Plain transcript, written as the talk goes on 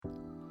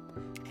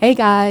Hey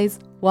guys,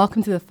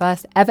 welcome to the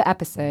first ever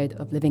episode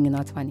of Living in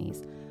Our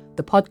 20s,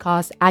 the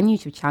podcast and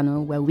YouTube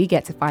channel where we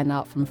get to find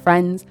out from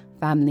friends,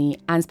 family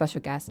and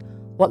special guests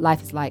what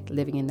life is like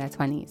living in their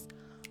 20s.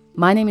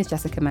 My name is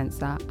Jessica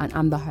Mensah and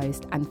I'm the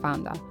host and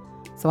founder.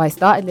 So I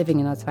started Living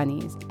in Our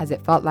 20s as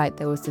it felt like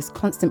there was this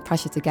constant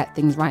pressure to get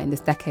things right in this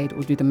decade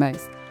or do the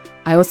most.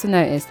 I also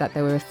noticed that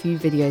there were a few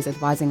videos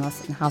advising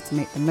us on how to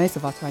make the most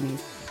of our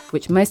 20s,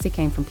 which mostly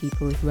came from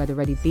people who had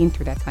already been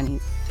through their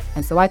 20s.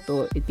 And so I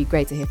thought it'd be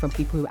great to hear from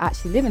people who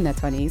actually live in their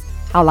 20s,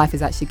 how life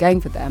is actually going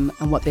for them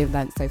and what they've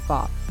learned so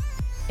far.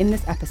 In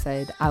this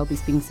episode, I will be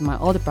speaking to my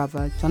older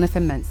brother,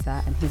 Jonathan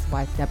Mensah, and his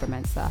wife, Deborah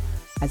Mensah,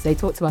 as they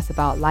talk to us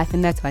about life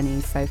in their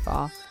 20s so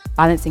far,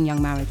 balancing young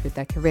marriage with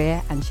their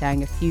career and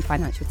sharing a few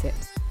financial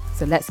tips.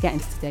 So let's get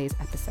into today's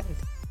episode.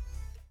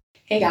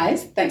 Hey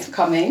guys, thanks for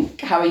coming.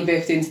 How are you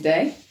both doing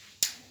today?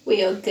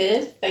 We are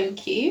good,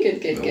 thank you.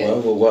 Good.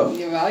 Well.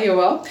 You're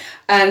well.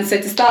 And so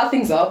to start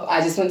things off,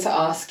 I just want to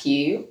ask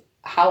you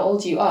how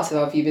old you are,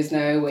 so our viewers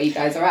know where you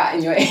guys are at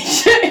in your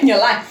age, in your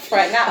life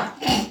right now.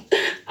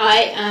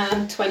 I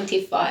am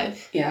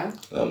 25. Yeah.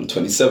 I'm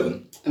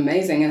 27.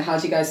 Amazing. And how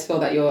do you guys feel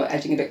that you're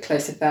edging a bit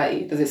close to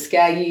 30? Does it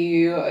scare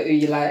you? Or are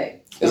you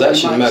like... It's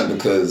actually mad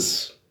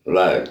because,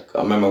 I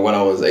remember when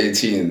I was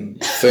 18,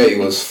 30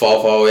 was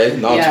far away.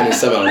 Now I'm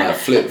 27, I'm like,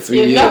 flip, 3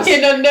 You're years.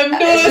 knocking on them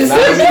doors.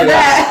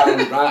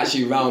 I'm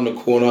actually round the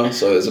corner,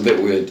 so it's a bit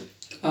weird.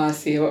 Oh, I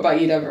see. What about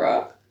you,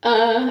 Deborah?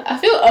 I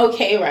feel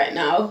okay right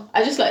now.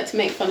 I just like to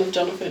make fun of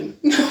Jonathan.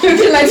 Because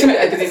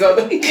he's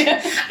older. I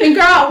mean,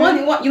 girl,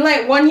 you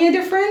like 1 year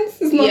difference?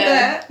 It's not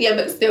there. Yeah,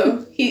 but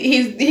still,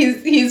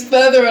 he's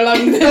further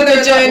along the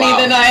journey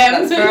than I am.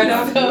 That's fair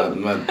enough.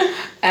 Man.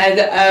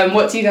 And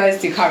what do you guys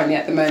do currently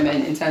at the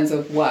moment in terms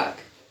of work?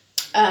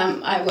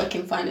 I work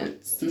in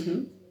finance.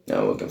 Mm-hmm. Yeah,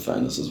 I work in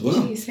finance as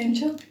well. Same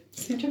job?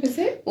 Same job, is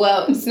it?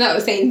 Well, it's not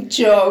the same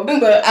job,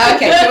 but...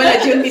 Okay, do you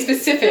want to be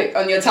specific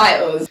on your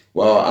titles?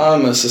 Well,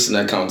 I'm an assistant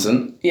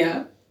accountant.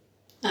 Yeah.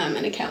 I'm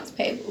an accounts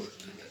payable.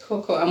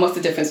 Cool. And what's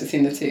the difference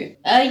between the two?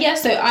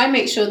 So I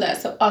make sure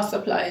that our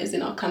suppliers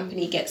in our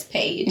company gets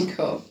paid.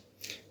 Cool.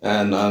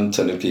 And I'm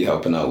technically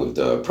helping out with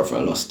the profit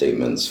and loss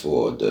statements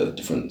for the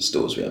different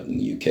stores we have in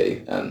the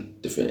UK and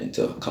different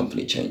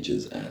intercompany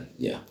changes and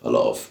a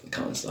lot of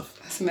accounting stuff.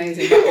 That's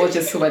amazing. That all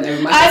just went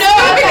over my head.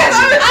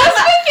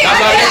 I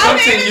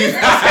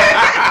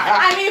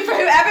mean, for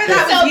whoever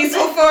that was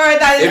useful for,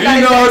 that is... If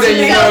you know, then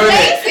you know.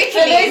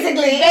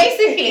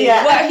 Basically,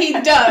 what he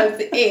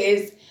does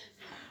is...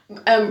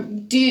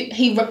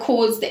 he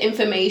records the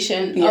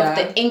information of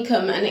the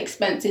income and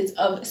expenses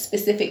of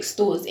specific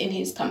stores in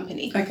his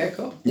company. Okay,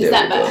 cool. Is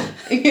that better?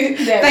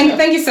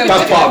 Thank you so much.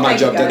 That's part of my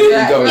job. There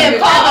you go. Yeah,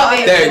 part of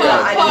it. There you go.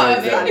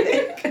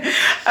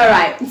 All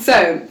right.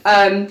 So,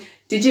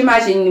 did you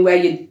imagine where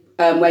you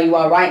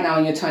are right now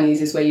in your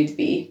 20s is where you'd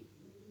be?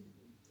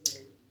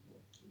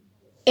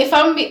 If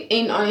I'm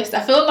being honest,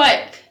 I feel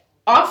like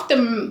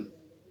after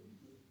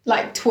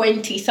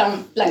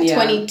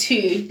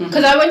 22,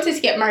 because I wanted to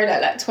get married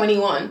at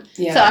 21.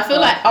 Yeah. So I feel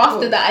like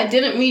after that, I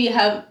didn't really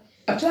have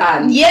a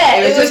plan.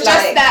 Yeah, it was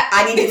just that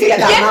I needed to get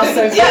that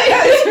milestone. Do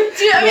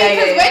you know what I mean?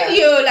 Because when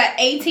you're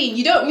 18,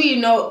 you don't really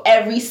know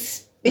every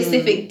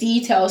specific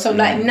detail. So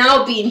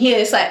now being here,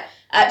 it's like,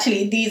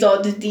 actually, these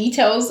are the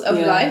details of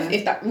life.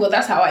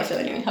 That's how I feel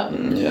anyway.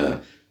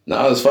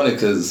 No, it was funny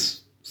because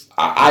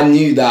I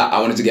knew that I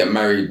wanted to get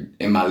married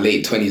in my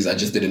late 20s. I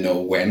just didn't know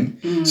when.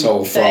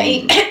 So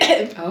from...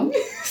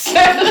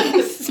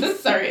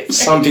 Sorry.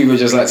 Some people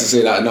just like to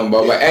say that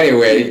number. But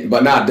anyway,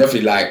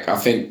 definitely I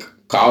think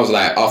I was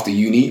after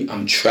uni,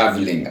 I'm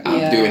traveling.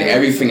 I'm doing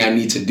everything I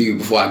need to do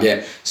before I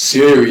get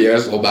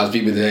serious, or as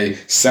people say,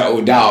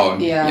 settle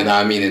down, you know what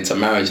I mean, into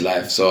marriage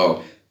life.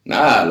 So,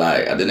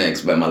 I didn't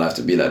expect my life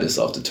to be like this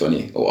after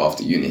 20 or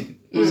after uni.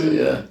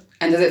 So,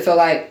 And does it feel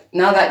like,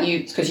 now that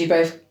because you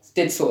both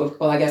did sort of,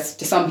 well, I guess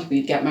to some people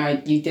you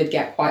did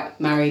get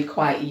married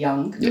quite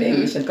young, the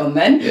English had gone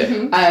then.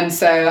 Yeah.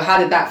 So how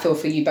did that feel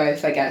for you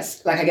both, I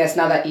guess? I guess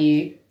now that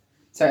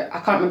so I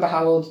can't remember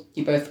how old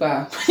you both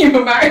were when you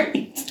were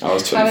married. I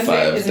was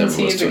 25,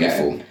 Deborah was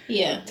 24.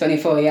 Yeah.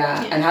 24,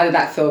 yeah. And how did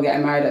that feel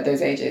getting married at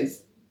those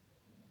ages?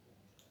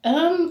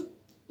 Well,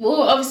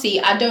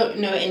 obviously I don't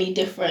know any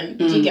different,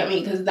 do you get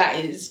me? Because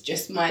that is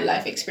just my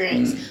life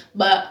experience.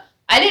 But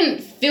I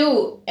didn't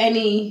feel I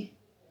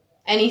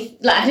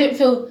didn't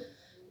feel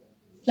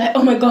like,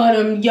 oh my God,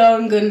 I'm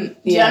young, and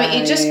do you know what I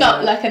mean? It just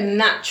felt like a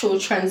natural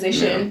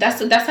transition.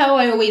 That's how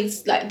I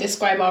always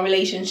describe our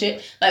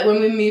relationship. Like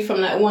when we moved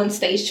from one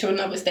stage to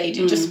another stage,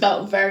 it just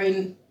felt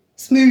very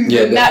smooth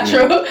and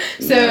natural.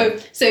 So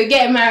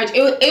getting married,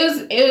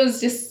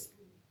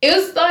 it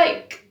was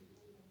like,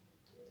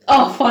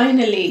 oh,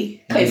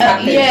 finally.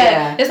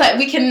 It's like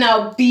we can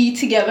now be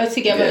together.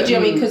 Do you know what I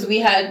mean? Because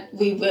we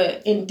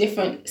were in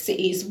different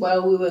cities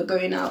while we were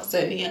going out. So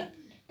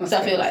So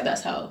I feel like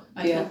that's how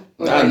I feel.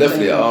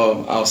 Definitely,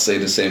 I'll say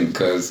the same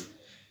because,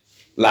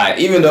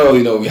 even though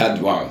we had,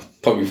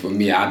 probably for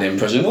me, I had the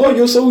impression, oh,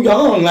 you're so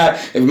young.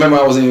 Remember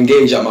I was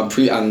engaged at my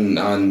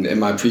in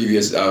my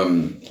previous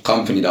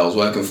company that I was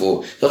working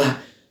for. So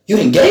you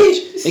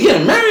engaged? You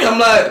getting married? I'm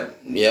like,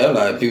 yeah,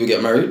 like people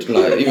get married,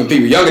 like even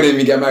people younger than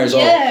me get married. So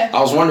I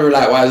was wondering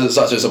like why is it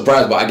such a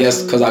surprise? But I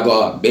guess because I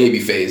got a baby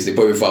face, they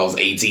probably thought I was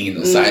 18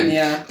 or something.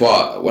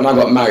 But when I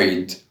got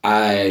married,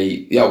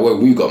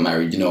 when we got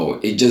married, you know,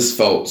 it just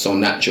felt so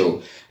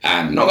natural.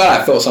 And not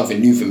that I felt something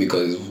new for me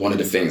because it was one of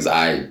the things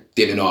I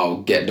didn't know I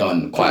would get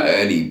done quite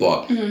early.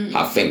 But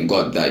I thank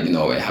God that, you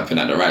know, it happened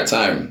at the right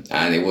time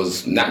and it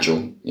was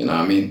natural. You know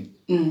what I mean?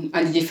 And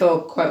did you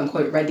feel quote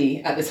unquote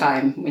ready at the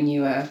time when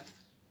you were?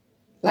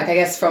 Like, I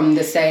guess from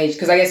the stage,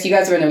 because I guess you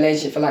guys were in a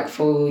relationship for like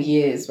 4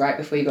 years, right,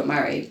 before you got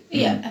married?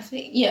 Yeah, I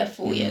think,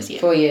 4 years,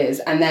 yeah. 4 years.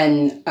 And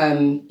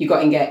then you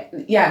got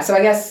engaged. Yeah, so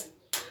I guess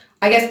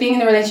being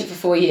in a relationship for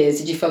 4 years,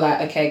 did you feel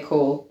like, okay,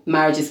 cool, did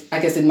marriage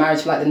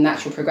feel like the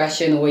natural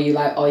progression? Or were you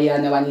like, oh yeah,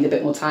 no, I need a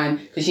bit more time?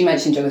 Because you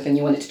mentioned, Jonathan,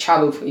 you wanted to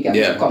travel before you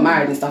got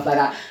married and stuff like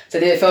that. So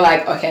did it feel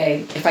like,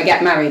 okay, if I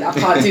get married, I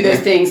can't do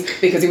those things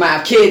because we might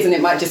have kids and it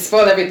might just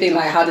spoil everything?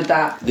 Like, how did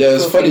that? Yeah,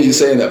 it's funny you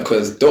saying that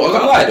because, I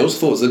can't lie, those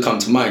thoughts that come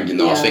to mind, you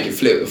know, I was thinking,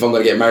 flip, if I'm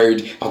going to get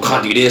married, I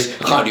can't do this,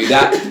 I can't do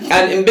that.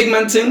 And in big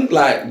man thing,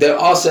 like, there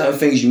are certain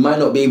things you might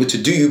not be able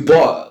to do,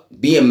 but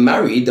being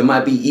married, there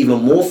might be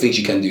even more things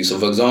you can do. So,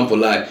 for example,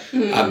 like,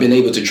 I've been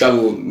able to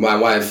travel with my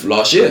wife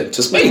last year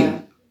to Spain.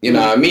 Yeah. You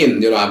know what I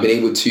mean? You know, I've been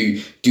able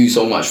to do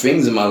so much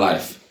things in my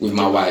life with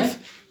my wife.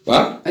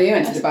 What? Oh, you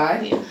went to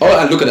Dubai? Yeah. Oh,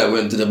 and look at that, we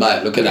went to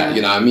Dubai. Look at that,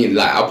 you know what I mean?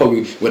 Like, I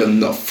probably would have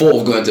not thought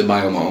of going to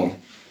Dubai on my own.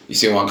 You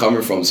see where I'm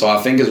coming from? So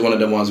I think it's one of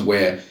the ones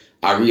where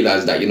I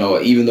realized that, you know,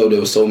 even though there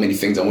were so many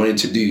things I wanted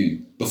to do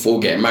before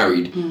getting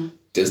married,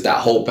 there's that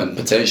hope and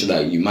potential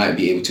that you might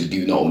be able to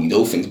do not only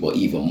those things, but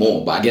even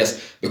more. But I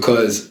guess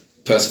because,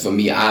 personally for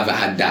me, I haven't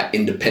had that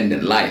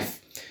independent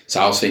life.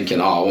 So I was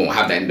thinking, I won't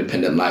have that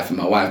independent life with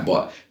my wife.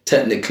 But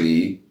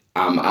technically,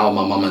 I'm out of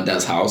my mum and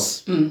dad's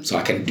house, so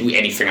I can do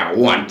anything I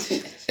want.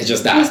 It's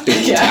just that I still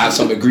need to have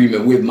some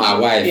agreement with my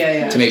wife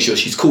to make sure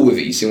she's cool with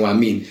it. You see what I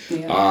mean?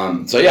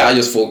 Yeah. So I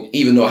just thought,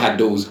 even though I had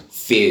those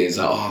fears,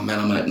 like, oh man,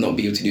 I might not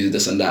be able to do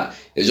this and that,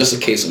 it's just a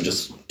case of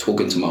just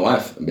talking to my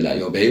wife and be like,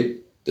 yo, babe,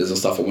 there's some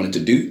stuff I wanted to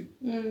do.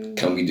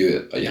 Can we do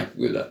it? Are you happy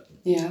with that?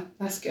 Yeah,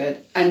 that's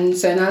good. And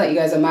so now that you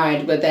guys are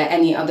married, were there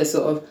any other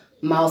sort of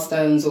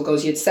milestones or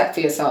goals you'd set for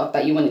yourself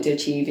that you wanted to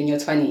achieve in your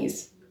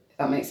 20s? If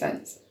that makes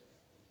sense.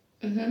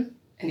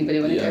 Anybody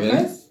want to go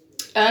first?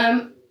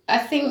 I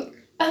think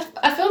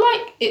I feel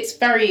like it's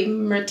very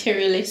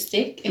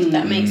materialistic, if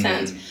that makes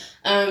sense.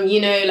 You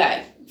know,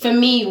 like for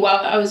me,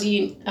 while I was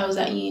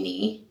at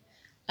uni,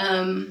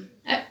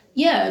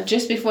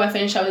 just before I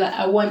finished, I was like,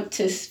 I want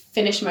to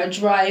finish my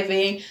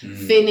driving,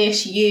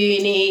 finish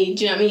uni,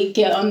 do you know what I mean?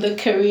 Get on the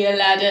career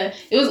ladder.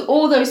 It was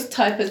all those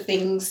type of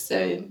things.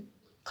 So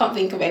can't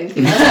think of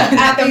anything else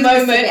at the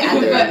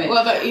moment.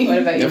 What about you?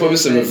 There are probably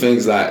similar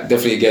things, like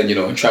definitely again, you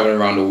know, traveling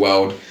around the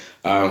world.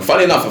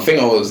 Funny enough, I think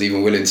I was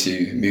even willing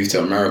to move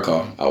to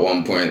America at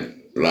one point.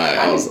 Like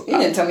you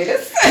didn't tell me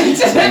this.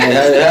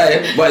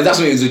 But that's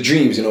when it was the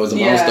dreams, you know, it was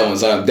the milestones.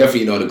 So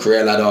definitely, you know, the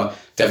career ladder.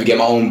 Definitely get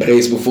my own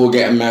place before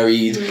getting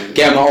married.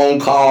 Get my own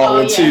car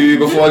or two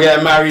before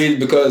getting married,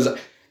 because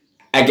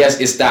I guess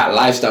it's that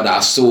lifestyle that I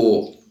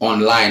saw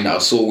online, that I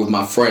saw with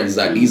my friends.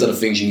 Like these are the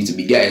things you need to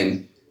be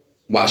getting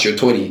whilst you're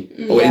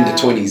 20 or in the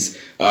 20s.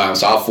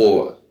 So I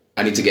thought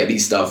I need to get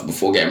these stuff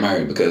before getting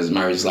married, because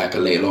marriage is like a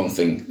later on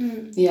thing.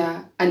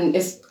 Yeah, and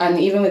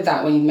even with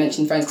that, when you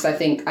mentioned friends,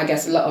 because I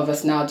guess a lot of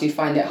us now do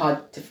find it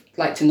hard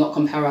to not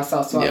compare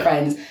ourselves to our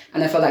friends,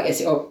 and I feel like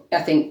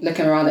I think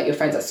looking around at your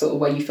friends, that's sort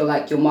of where you feel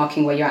like you're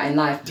marking where you're at in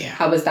life. Yeah.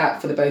 How was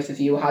that for the both of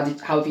you? How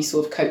have you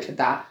sort of coped with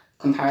that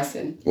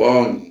comparison?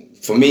 Well,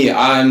 for me,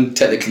 I'm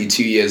technically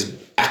 2 years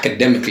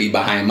academically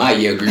behind my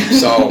year group,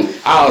 so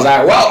I was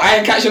like, well, I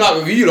ain't catching up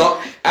with you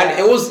lot. And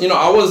it was, you know,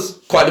 I was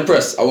quite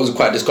depressed. I was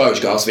quite discouraged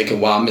because I was thinking,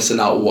 wow, I'm missing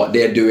out on what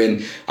they're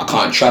doing. I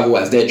can't travel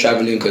as they're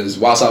traveling, because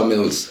whilst I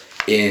was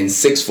in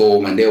sixth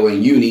form and they were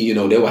in uni, you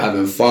know, they were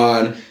having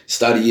fun,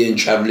 studying,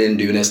 traveling,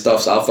 doing their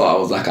stuff. So I thought I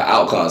was like an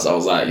outcast. I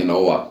was like, you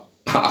know what,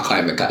 I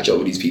can't even catch up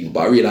with these people. But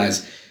I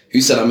realized, who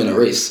said I'm in a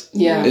race?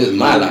 Yeah, this is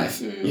my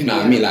life. You know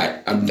what I mean?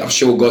 Like, I'm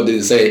sure God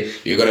didn't say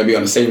you're gonna be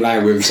on the same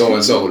line with so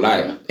and so.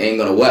 Like, it ain't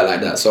gonna work like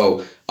that.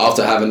 So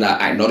after having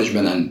that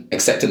acknowledgement and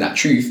accepting that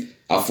truth,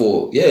 I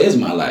thought, yeah, it is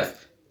my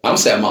life. I'm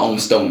setting my own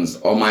stones,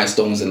 or my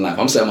stones in life.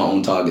 I'm setting my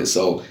own targets.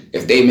 So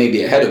if they may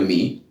be ahead of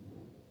me,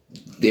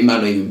 they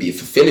might not even be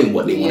fulfilling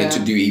what they wanted to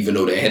do, even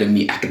though they're ahead of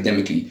me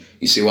academically.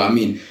 You see what I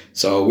mean?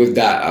 So with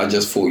that, I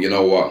just thought, you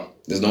know what?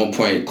 There's no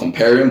point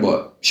comparing,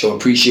 but show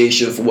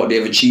appreciation for what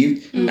they've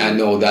achieved, and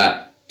know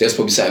that there's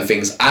probably certain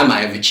things I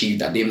might have achieved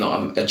that they've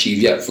not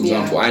achieved yet. For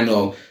example, I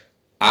know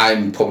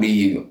I'm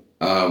probably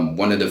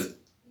one of the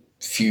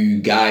few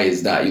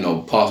guys that, you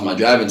know, passed my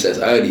driving test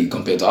early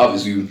compared to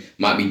others who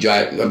might be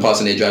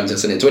passing their driving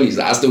test in their 20s.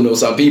 Like, I still know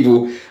some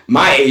people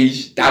my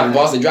age that haven't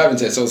passed their driving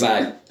test. So it's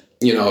like,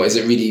 you know, is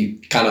it really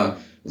kind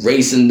of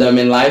racing them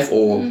in life,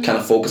 or kind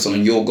of focus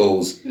on your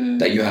goals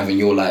that you have in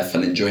your life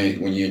and enjoy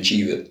when you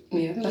achieve it?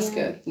 Yeah, that's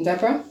good.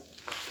 Deborah?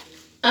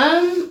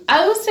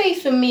 I would say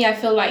for me, I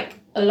feel like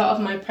a lot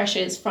of my pressure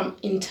is from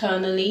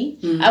internally.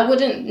 I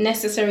wouldn't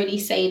necessarily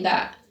say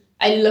that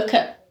I look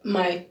at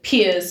my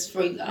peers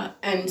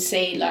and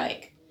say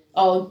like,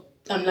 oh,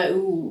 I'm like,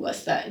 ooh,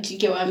 what's that? Do you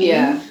get what I mean?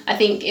 Yeah. I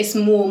think it's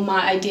more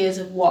my ideas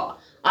of what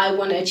I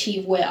want to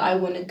achieve, where I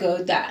want to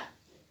go, that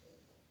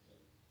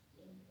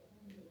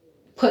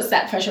puts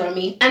that pressure on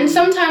me. And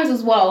sometimes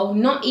as well,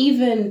 not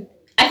even...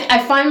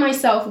 I find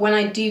myself, when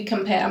I do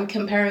compare, I'm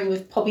comparing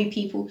with probably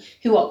people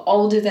who are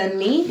older than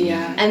me.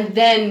 Yeah. And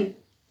then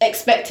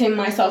expecting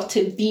myself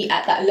to be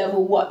at that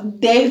level,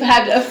 what they've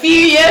had a few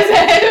years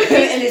ahead of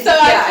me. So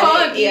I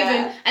can't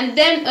even... And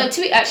then,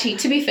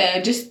 to be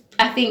fair, just...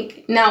 I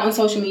think now on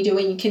social media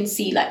when you can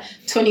see like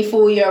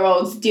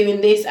 24-year-olds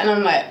doing this, and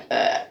I'm like,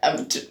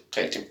 I'm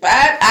 25,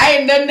 I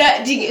ain't done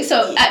that.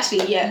 So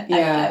actually,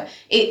 yeah.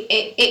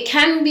 It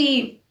can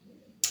be,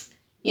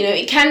 you know,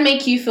 it can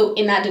make you feel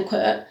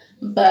inadequate,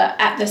 but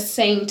at the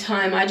same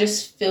time, I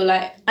just feel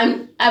like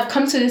I've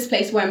come to this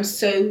place where I'm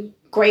so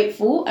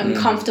grateful and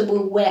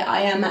comfortable where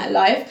I am at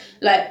life.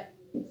 Like,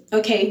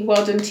 okay,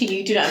 well done to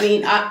you. Do you know what I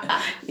mean?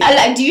 I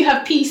like. Do you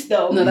have peace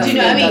though? No, that's do you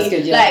know good, what I mean? that's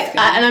good, yeah, like,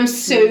 that's good. and I'm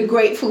so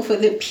grateful for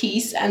the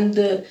peace and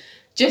the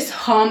just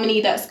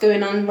harmony that's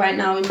going on right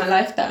now in my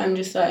life. That I'm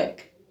just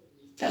like,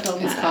 that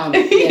don't It's matter. calm.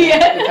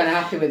 Yeah. You're kind of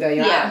happy with where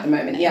you're at the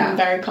moment. Yeah. I'm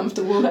very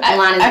comfortable.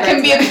 Mine is I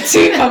can be a bit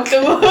too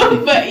comfortable,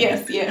 but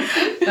yes, yeah.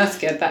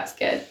 That's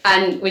good.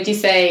 And would you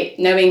say,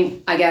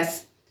 knowing, I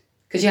guess,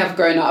 because you have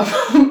grown up,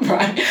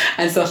 right,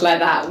 and stuff like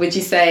that, would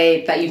you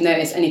say that you've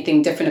noticed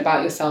anything different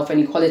about yourself,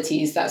 any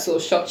qualities that sort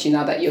of shocked you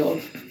now that you're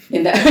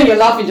in there? You're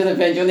laughing, Jonathan,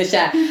 do you want to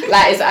share?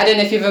 Like, I don't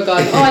know if you've ever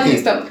gone, I didn't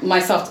expect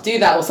myself to do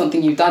that, or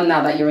something you've done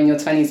now that you're in your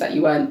 20s that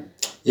you weren't.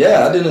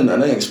 Yeah, I didn't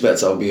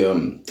expect I'll be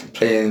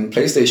playing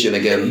PlayStation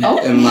again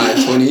in my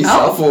 20s.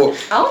 I thought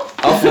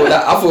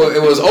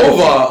it was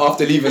over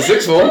after leaving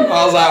sixth form.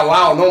 I was like,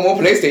 wow, no more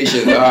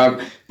PlayStation.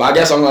 But I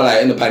guess I'm gonna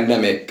like, in the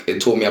pandemic,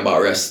 it taught me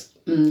about rest.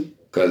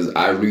 Because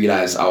I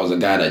realised I was a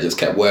guy that just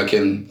kept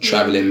working,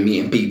 travelling,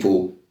 meeting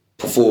people,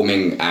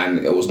 performing,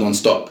 and it was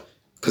non-stop.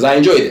 Because I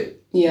enjoyed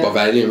it. Yeah. But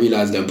I didn't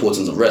realise the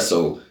importance of rest.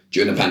 So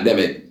during the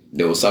pandemic,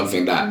 there was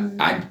something that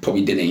I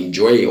probably didn't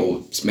enjoy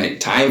or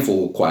spent time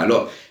for quite a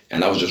lot.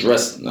 And that was just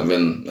rest. And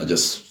then I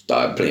just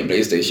started playing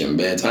PlayStation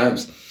bare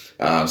times.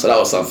 So that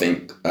was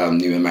something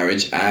new in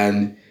marriage.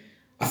 And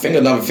I think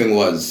another thing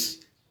was,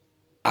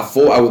 I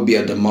thought I would be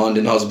a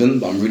demanding husband,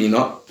 but I'm really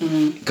not.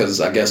 Because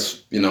I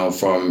guess, you know,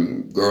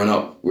 from growing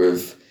up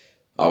with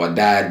our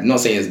dad, not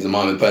saying he's a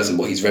demanding person,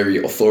 but he's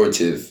very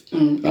authoritative,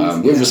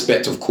 with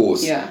respect, of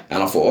course. Yeah.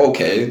 And I thought,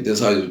 okay, this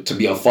is how to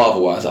be a father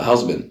or as a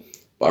husband.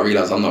 But I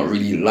realised I'm not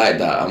really like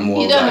that. I'm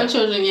more. You don't have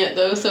children yet,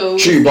 though, so.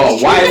 True, but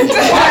with a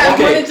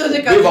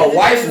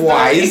wife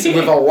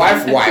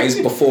wise,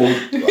 before,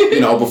 you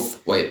know,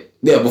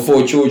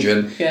 before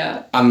children.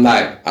 Yeah. I'm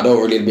like, I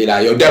don't really be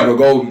like, yo, Deborah,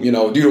 go, you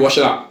know, do the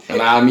washing up.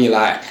 And I mean,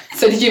 like.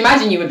 So did you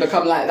imagine you would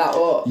become like that,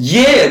 or?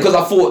 Yeah, because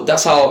I thought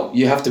that's how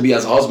you have to be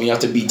as a husband. You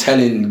have to be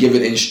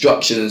giving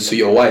instructions to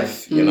your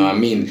wife. You know what I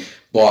mean?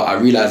 But I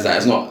realised that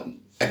it's not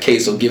a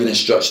case of giving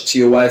instructions to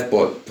your wife,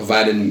 but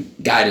providing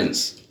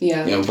guidance.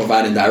 Yeah. You know,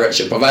 providing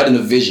direction, providing a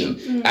vision.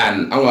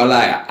 And I'm gonna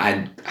lie,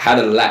 I had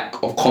a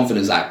lack of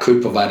confidence that I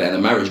could provide it in a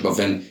marriage. But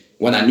then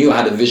when I knew I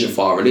had a vision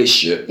for our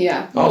relationship,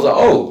 I was like,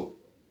 oh,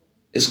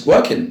 it's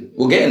working.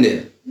 We're getting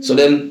there. So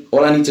then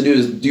all I need to do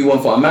is do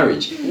one for our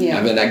marriage. Yeah.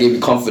 And then that gave me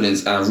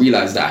confidence, and I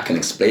realized that I can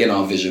explain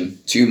our vision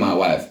to my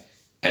wife,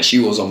 and she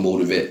was on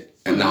board with it.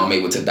 And now I'm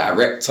able to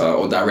direct her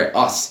or direct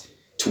us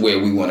to where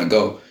we want to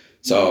go.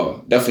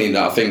 So definitely,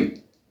 I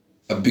think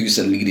a boost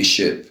in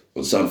leadership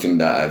was something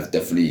that I've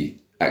definitely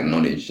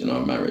acknowledged in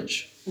our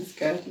marriage. That's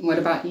good. And what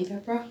about you,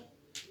 Deborah?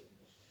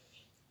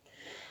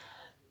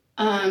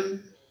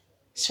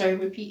 Sorry,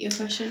 repeat your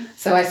question.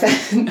 So I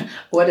said,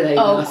 what did I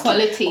ask?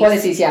 Qualities.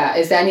 Qualities, yeah.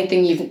 Is there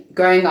anything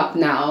growing up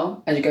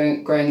now, as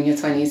you're growing in your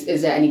 20s,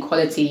 is there any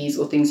qualities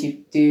or things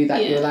you do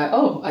that you're like,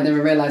 oh, I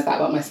never realised that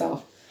about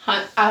myself?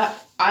 I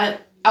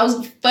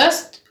was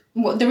first,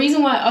 the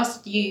reason why I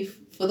asked you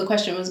for the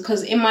question was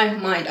because in my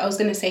mind I was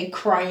going to say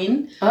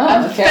crying.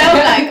 I felt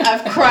like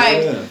I've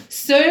cried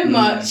so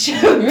much.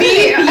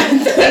 Really?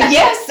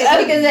 Yes.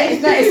 Because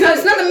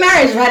it's not the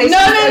marriage, right?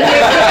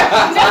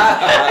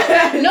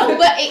 No,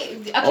 but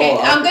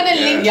I'm going to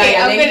link it.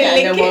 I'm going to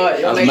link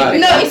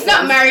it. No, it's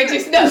not marriage.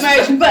 It's not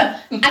marriage. But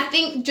I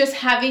think just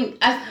having,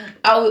 I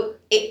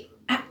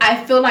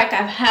feel like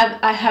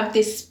I have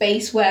this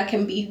space where I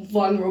can be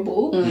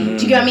vulnerable. Do you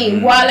get what I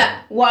mean?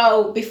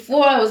 While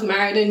before I was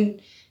married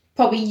and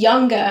probably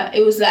younger,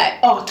 it was like,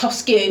 oh, tough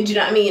skin, do you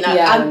know what I mean?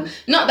 I'm,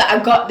 not that I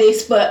got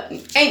this, but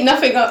ain't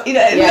nothing up, you know,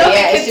 nothing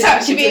can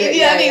touch me,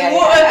 you know what I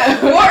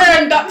mean? Water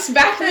and ducks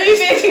back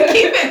moving,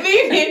 keep it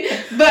moving.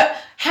 But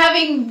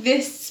having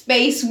this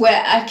space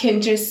where I can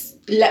just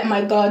let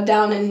my guard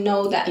down and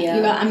know that, you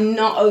know, I'm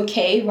not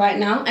okay right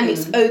now, and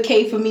it's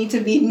okay for me to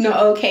be not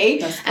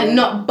okay, and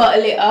not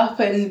bottle it up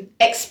and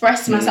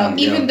express myself,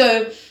 even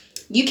though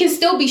you can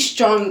still be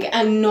strong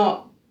and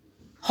not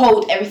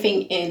hold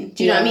everything in.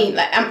 Do you know what I mean?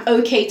 Like, I'm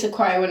okay to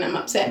cry when I'm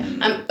upset.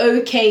 I'm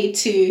okay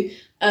to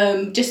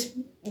just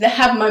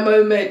have my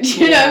moment,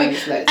 you know what I mean?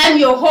 Like, and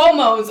your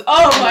hormones,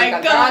 oh my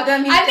god. I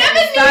never knew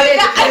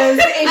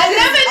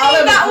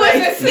that was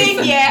a thing,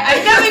 yeah.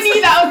 I never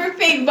knew that was a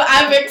thing, but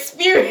I've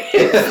experienced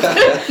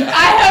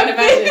I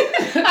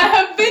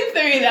have been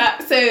through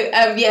that. So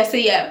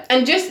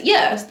and just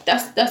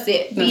that's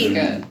it.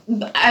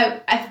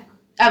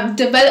 I've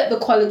developed the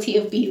quality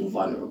of being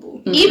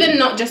vulnerable, even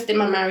not just in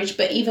my marriage,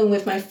 but even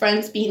with my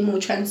friends, being more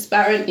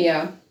transparent.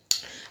 Yeah.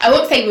 I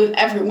won't say with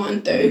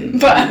everyone though,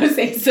 but I would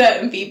say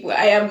certain people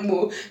I am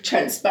more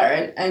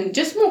transparent and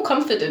just more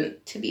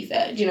confident, to be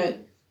fair, you know.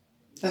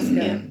 That's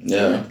good.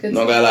 Yeah. Good.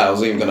 Not gonna lie, I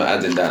was even gonna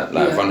add in that,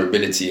 like,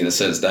 vulnerability, in the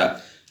sense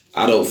that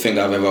I don't think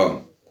I've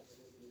ever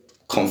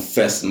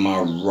confessed my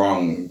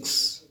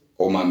wrongs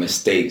or my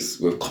mistakes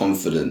with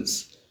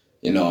confidence,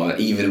 you know,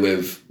 even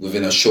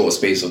within a short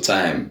space of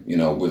time, you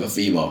know, with a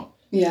female.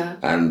 Yeah.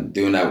 And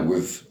doing that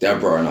with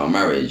Deborah in our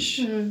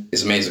marriage,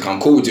 it's amazing. I'm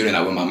cool doing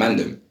that with my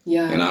mandem.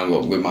 Yeah. You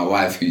know, with my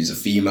wife, who's a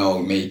female,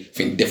 who may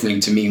think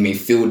differently to me, may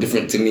feel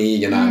different to me,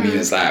 you know what I mean?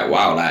 It's like,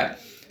 wow, like,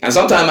 and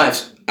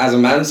sometimes as a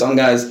man, some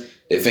guys,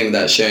 they think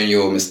that sharing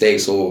your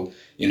mistakes or,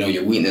 you know,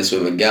 your weakness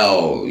with a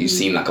girl, you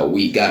seem like a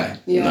weak guy,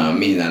 you know what I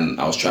mean?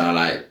 And I was trying to,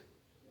 like,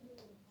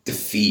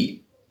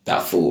 defeat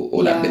that thought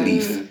or that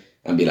belief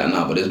and be like,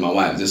 no, but this is my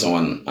wife, this is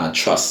someone I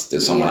trust,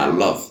 this is someone I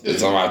love, this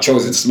is someone I've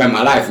chosen to spend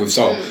my life with,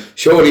 so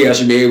surely I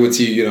should be able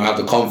to, you know, have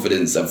the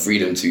confidence and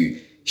freedom to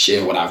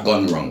share what I've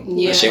gone wrong,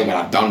 share what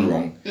I've done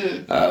wrong.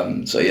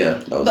 So yeah,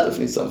 that was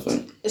definitely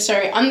something.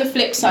 Sorry, on the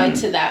flip side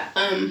to that,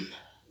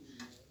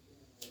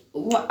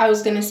 what I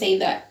was gonna say,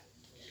 that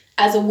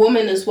as a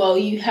woman as well,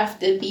 you have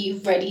to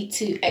be ready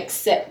to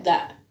accept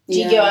that. Do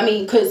you get what I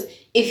mean? Because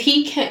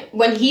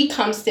when he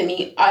comes to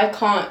me, I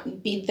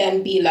can't be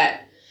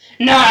like,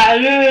 nah,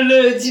 do you know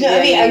what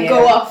I mean? And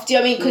go off. Do you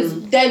know what I mean?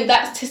 Because then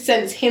that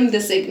sends him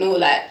the signal,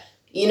 like,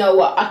 you know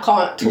what, I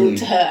can't talk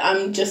to her.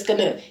 I'm just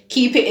gonna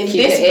keep it in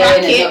this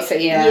bracket.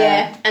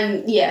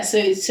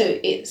 So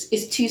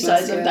it's two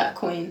sides of that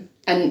coin.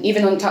 And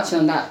even on touching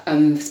on that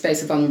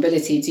space of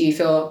vulnerability, do you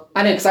feel?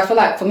 I know, because I feel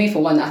like, for me, for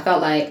one, I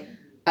felt like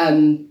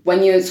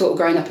when you're sort of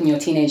growing up in your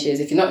teenage years,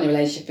 if you're not in a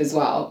relationship as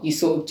well, you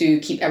sort of do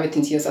keep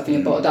everything to yourself and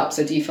you're bottled up.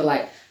 So do you feel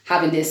like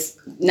having this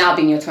now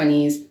being your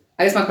 20s?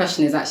 I guess my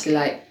question is actually,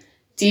 like,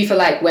 do you feel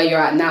like where you're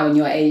at now in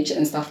your age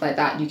and stuff like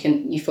that,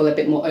 you feel a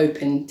bit more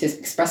open to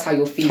express how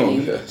you're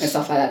feeling and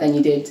stuff like that than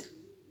you did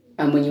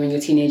when you were in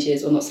your teenage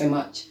years, or not so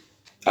much?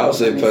 I would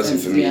say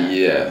personally for me,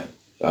 yeah.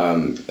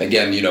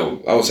 Again, you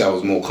know, I would say I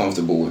was more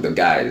comfortable with the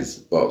guys,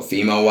 but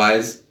female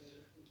wise,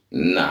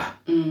 nah,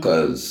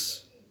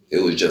 because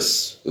it was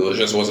just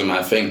wasn't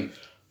my thing.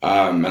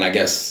 And I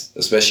guess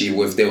especially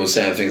if they were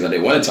saying things that they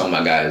want to tell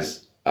my guys,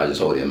 I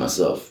just hold it in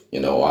myself, you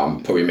know. I'll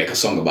probably make a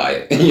song about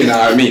it, you know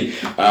what I mean?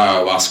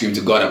 I'll scream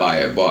to God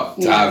about it. But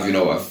to have, you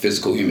know, a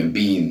physical human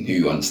being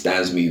who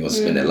understands me, who wants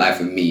to spend their life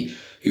with me,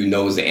 who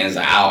knows the ins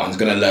and outs, and is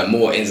gonna learn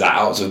more ins and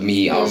outs of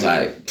me, I was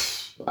like,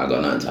 I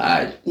got nothing to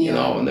hide, you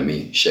know. And let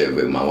me share it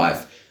with my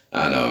wife.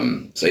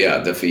 And so yeah, I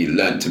definitely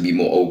learned to be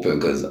more open,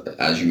 because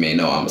as you may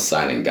know, I'm a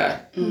silent guy,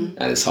 and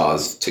it's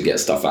hard to get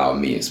stuff out of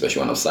me,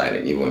 especially when I'm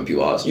silent. Even when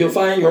people ask, "You're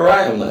fine, you're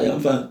right," I'm like, "Yeah,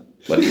 I'm fine."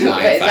 But no,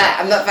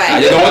 I'm not fine.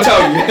 I just don't want to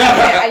tell you.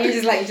 And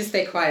you just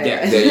stay quiet.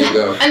 Yeah, there you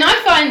go. And I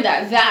find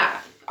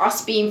that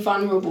us being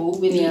vulnerable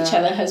with each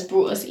other has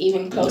brought us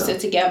even closer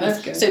together.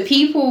 So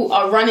people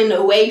are running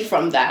away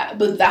from that,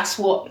 but that's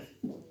what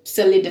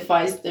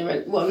solidifies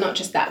not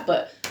just that,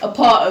 but a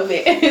part of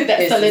it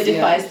that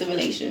solidifies the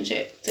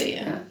relationship. So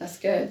yeah, that's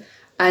good.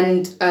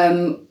 And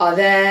are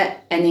there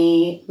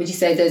any? Would you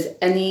say there's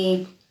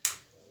any?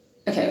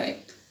 Okay, wait.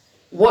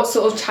 What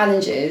sort of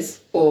challenges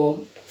or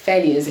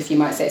failures, if you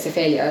might say it's a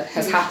failure,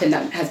 has happened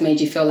that has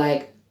made you feel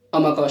like, oh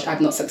my gosh, I've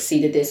not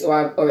succeeded this,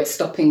 or it's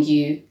stopping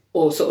you,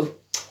 or sort of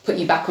put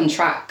you back on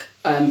track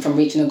from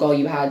reaching a goal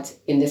you had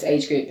in this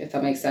age group, if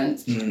that makes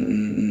sense? You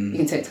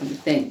can take time to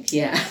think.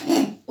 Yeah.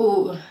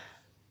 Oh,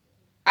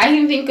 I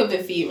can think of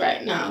a few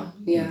right now.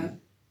 Yeah.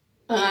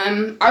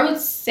 I would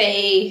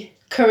say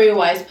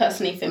career-wise,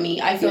 personally, for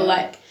me, I feel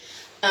like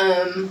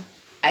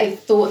I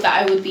thought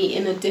that I would be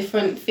in a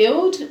different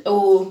field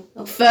or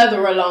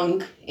further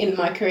along in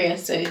my career.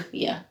 So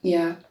yeah.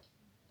 Yeah.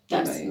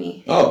 That's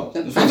me. Oh.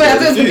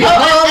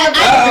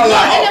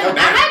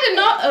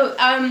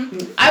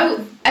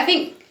 I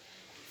think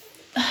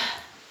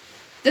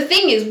the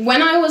thing is,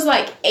 when I was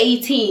like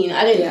 18,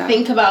 I didn't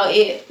think about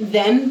it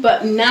then,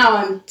 but now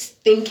I'm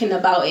thinking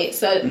about it.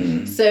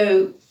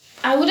 So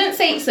I wouldn't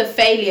say it's a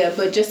failure,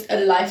 but just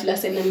a life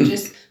lesson and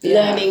just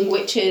learning,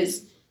 which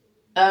is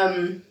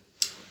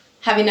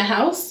having a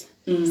house.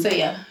 So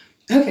yeah.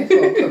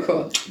 Okay,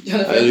 cool.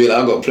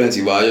 I've got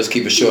plenty, but I just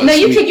keep it short. No,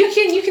 you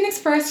can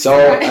express. So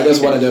I guess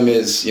one of them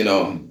is, you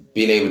know,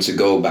 being able to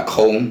go back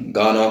home,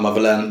 Ghana,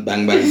 motherland,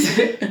 bang bang,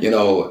 you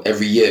know,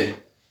 every year.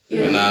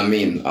 You know what I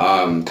mean?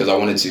 Because I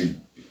wanted to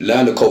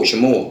learn the culture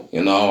more.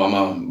 You know, I'm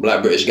a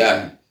Black British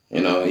guy. You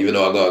know, even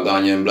though I got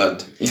Ghanaian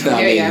blood. You know what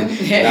I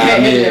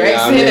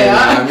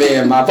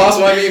mean? My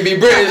passport might be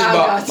British,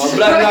 but my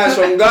bloodline's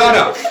from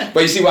Ghana.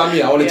 But you see what I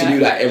mean? I wanted to do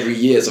that every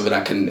year so that I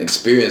can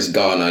experience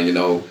Ghana, you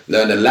know,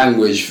 learn the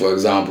language, for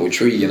example,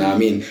 Tree, you know what I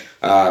mean?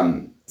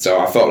 So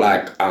I felt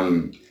like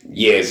I'm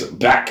years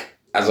back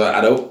as an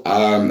adult.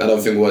 Another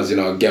thing was, you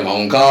know, get my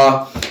own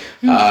car.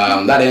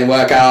 That didn't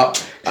work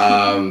out.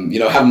 You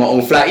know, have my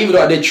own flat. Even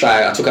though I did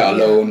try, I took out a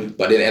loan,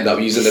 but didn't end up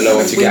using the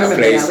loan to get a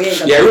place.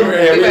 We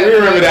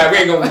remember that. We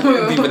ain't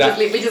gonna deep with that.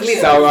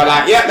 So we're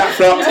like, yeah, that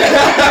flopped.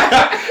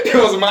 It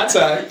wasn't my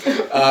time.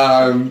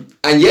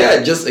 And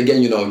yeah, just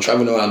again, you know,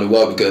 traveling around the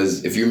world,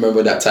 because if you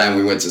remember that time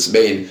we went to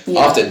Spain,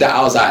 after that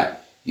I was like,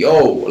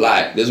 yo,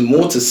 like, there's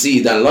more to see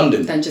than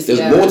London.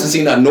 There's more to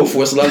see than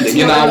Northwest London.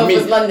 You know what I mean?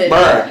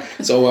 Bruh.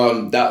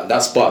 So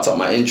that sparked up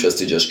my interest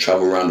to just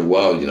travel around the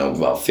world, you know,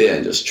 without fear,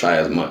 and just try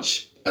as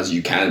much as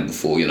you can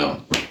before Jesus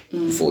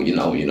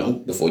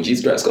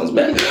Christ comes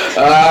back.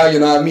 You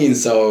know what I mean?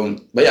 So,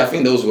 but yeah, I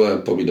think those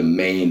were probably the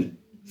main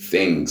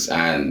things.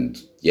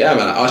 And yeah,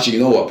 man, actually,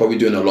 you know what? Probably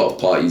doing a lot of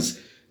parties,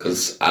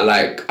 because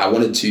I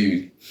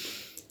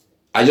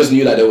just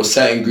knew that there were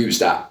certain groups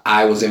that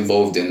I was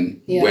involved in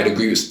where the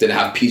groups didn't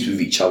have peace with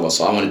each other.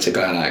 So I wanted to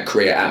kind of like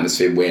create an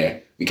atmosphere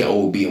where we can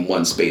all be in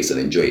one space and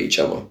enjoy each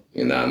other.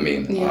 You know what I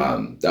mean? Yeah.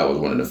 That was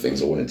one of the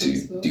things I wanted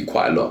to do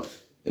quite a lot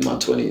in my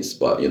 20s,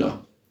 but you know.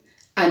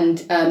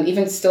 And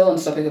even still on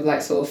the topic of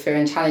like sort of fear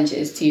and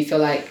challenges, do you feel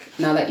like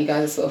now that you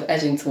guys are sort of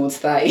edging towards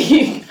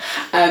 30,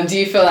 do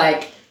you feel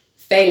like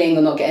failing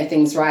or not getting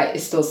things right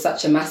is still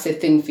such a massive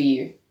thing for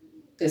you?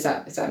 Is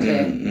that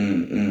clear?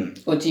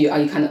 Or are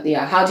you kind of,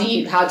 how do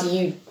you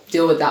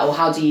deal with that, or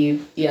how do you,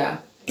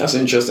 That's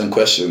an interesting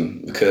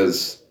question,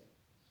 because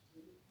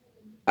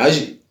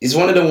it's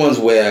one of the ones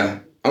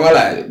where, I'm gonna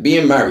lie,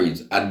 being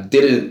married,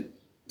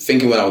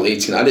 thinking when I was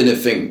 18, I didn't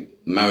think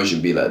marriage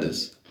would be like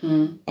this.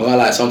 I'm gonna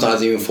lie,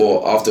 sometimes even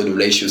after the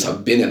relationships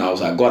I've been in, I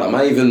was like, God, am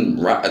I even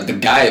the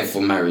guy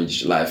for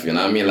marriage life? You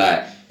know what I mean?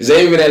 Like, is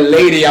there even a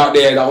lady out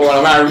there that want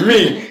to marry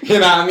me? You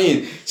know what I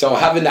mean? So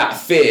having that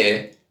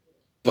fear,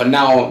 but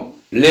now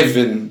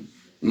living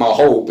my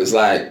hope is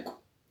like,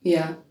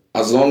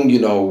 as long, you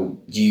know,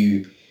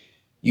 you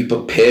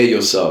prepare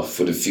yourself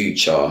for the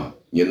future,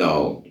 you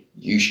know,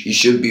 you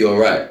should be all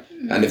right.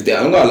 And I'm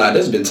gonna lie,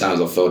 there's been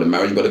times I've failed in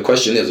marriage, but the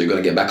question is, are you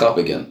gonna get back up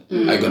again?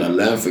 Are you gonna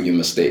learn from your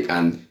mistake?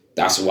 And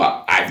that's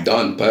what I've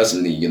done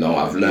personally, you know.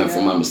 I've learned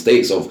from my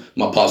mistakes of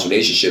my past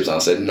relationships, and I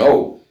said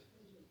no.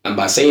 And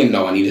by saying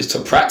no, I needed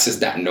to practice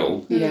that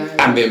no,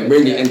 and then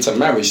bring it into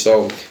marriage.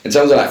 So in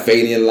terms of like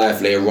failing in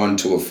life later on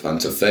to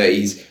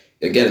 30s,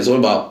 again, it's all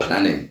about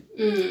planning.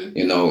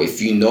 You know, if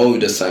you know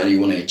the something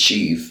you want to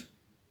achieve,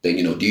 then,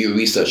 you know, do your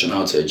research on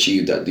how to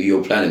achieve that. Do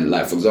your planning.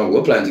 Like, for example,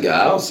 we're planning to get a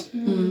house.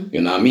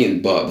 You know what I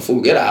mean? But before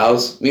we get a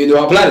house, we need to do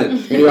our planning. We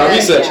need to do our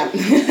research.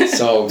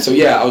 So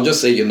yeah, I'll just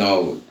say, you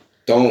know,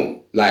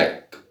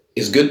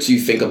 it's good to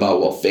think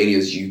about what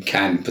failures you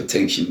can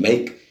potentially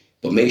make,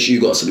 but make sure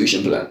you got a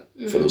solution plan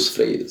for those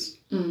failures.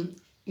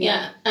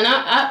 Yeah, and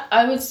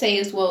I would say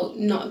as well,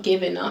 not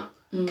giving up,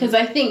 because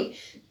I think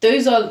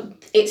those are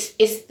it's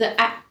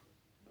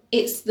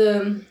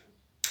the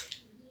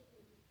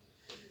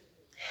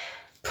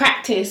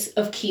practice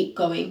of keep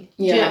going.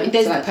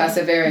 There's like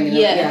persevering.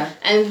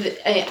 And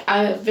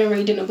I've been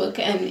reading a book,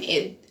 and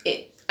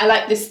I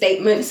like this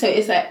statement. So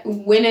it's like,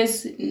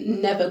 winners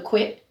never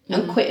quit,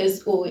 and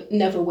quitters or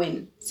never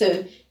win.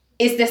 So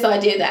it's this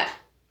idea that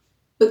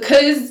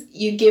because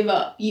you give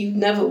up, you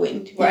never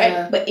win,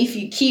 right? But if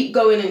you keep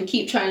going and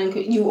keep trying,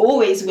 you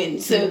always win.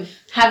 So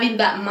having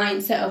that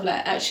mindset of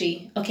like,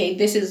 actually, okay,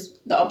 this is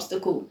the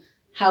obstacle.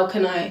 How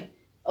can I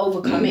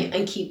overcome it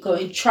and keep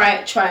going? Try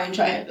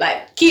it.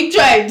 Like, keep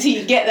trying till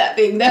you get that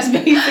thing. That's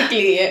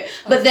basically it.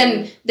 But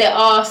then there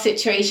are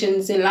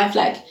situations in life,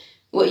 like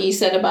what you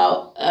said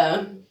about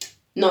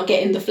not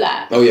getting the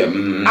flat. Oh yeah.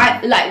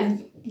 I like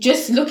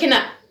just looking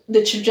at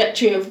the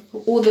trajectory of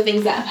all the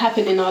things that have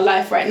happened in our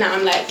life right now.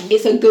 I'm like,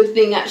 it's a good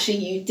thing actually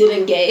you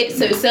didn't get it.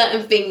 So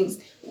certain things,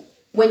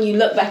 when you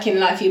look back in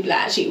life, you'll be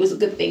like, actually, it was a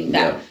good thing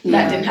that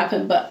didn't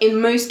happen. But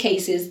in most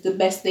cases, the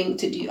best thing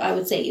to do, I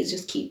would say, is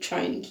just keep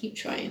trying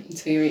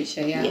until you reach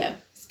it. Yeah.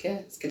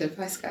 It's good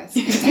advice, guys.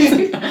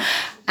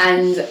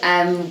 And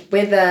and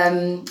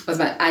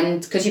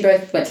because you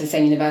both went to the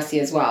same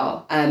university as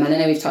well, and I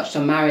know we've touched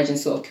on marriage and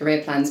sort of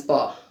career plans,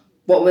 but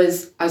what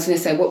was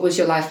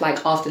your life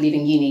like after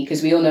leaving uni?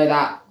 Because we all know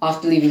that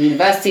after leaving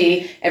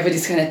university,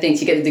 everybody's kind of thinks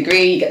you get the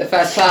degree, you get the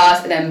first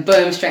class, and then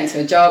boom, straight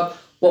into a job.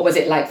 What was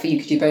it like for you?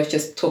 Could you both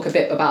just talk a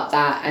bit about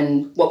that,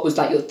 and what was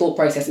like your thought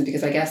processes?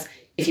 Because I guess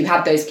if you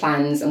had those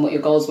plans and what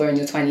your goals were in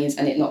your 20s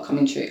and it not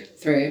coming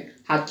through,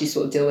 how did you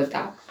sort of deal with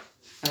that?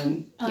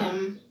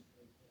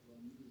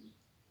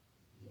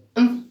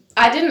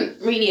 I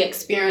didn't really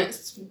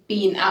experience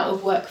being out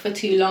of work for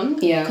too long.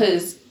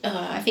 Because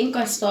I think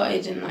I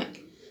started in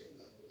like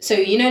so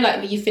you know,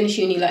 like when you finish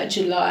uni like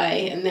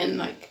July, and then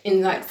like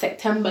in like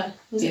September,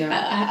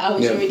 I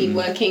was already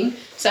working,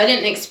 so I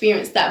didn't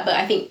experience that. But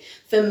I think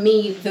for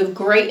me, the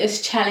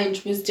greatest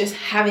challenge was just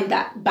having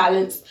that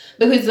balance,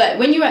 because like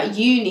when you're at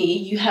uni,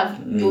 you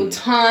have your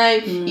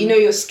time, you know,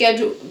 your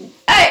schedule.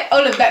 Hey,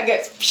 all of that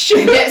gets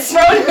thrown away.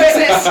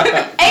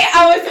 8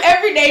 hours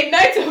every day,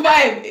 9 to 5.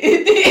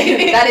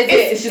 That is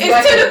it. It's just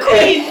it's to the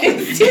queen.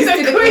 It's to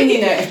the queen. You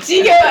know. Do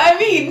you get what I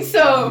mean?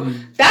 So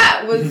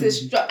that was the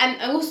struggle,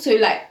 and also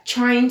like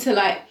trying to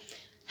like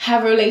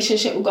have a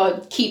relationship with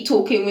God, keep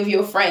talking with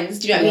your friends.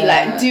 Do you know what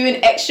I mean? Like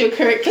doing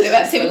extracurricular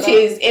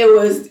activities.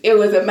 It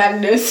was a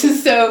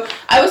madness. So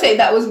I would say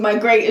that was my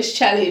greatest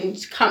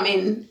challenge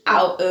coming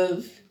out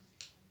of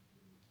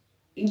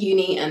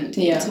uni and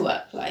into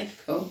work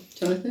life. Cool.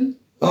 Jonathan?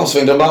 I was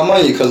thinking about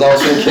money because I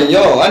was thinking,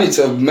 I need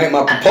to make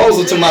my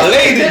proposal to my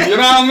lady. You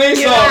know what I mean?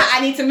 So I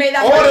need to make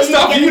that. all the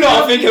stuff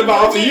I'm thinking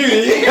about after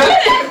uni.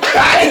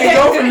 I didn't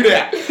go through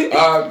that.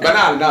 But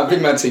nah,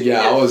 big man thing.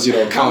 I was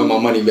counting my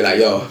money, be like,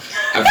 I'm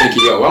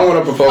thinking, I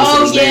want to propose to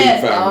this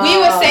lady, fam. We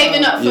were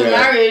saving up for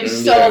marriage,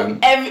 so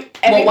every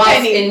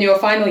penny. In your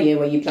final year,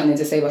 were you planning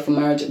to save up for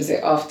marriage, or was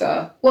it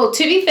after? Well,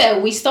 to be fair,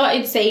 we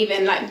started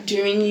saving like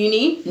during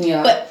uni.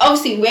 Yeah. But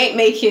obviously, we ain't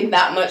making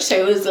that much, so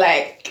it was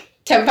like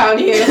 £10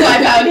 here,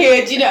 £5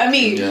 here. Do you know what I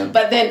mean? Yeah.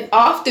 But then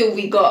after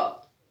we got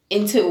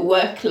into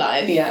work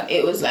life,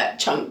 it was like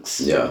chunks.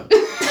 Yeah.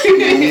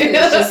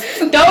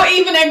 Don't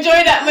even enjoy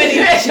that money.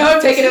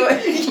 Take it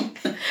away.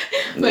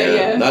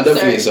 But no,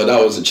 definitely. So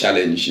that was a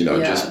challenge,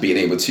 just being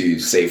able to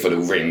save for the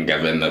ring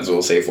and then as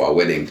well save for our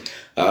wedding.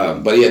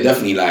 But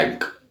definitely,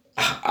 like,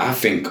 I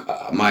think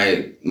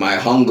my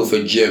hunger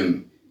for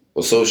gym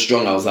was so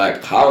strong. I was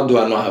like, how do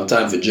I not have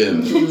time for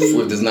gym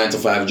with this 9 to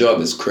 5 job?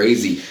 It's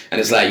crazy.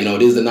 And it's like,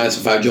 this is the 9 to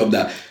 5 job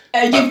that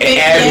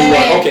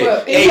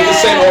everyone,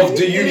 8% of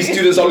the uni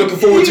students are looking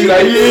forward to,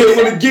 like, I'm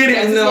gonna get it.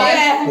 And then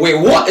like, wait,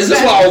 what? Is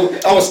this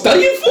what I was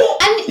studying for?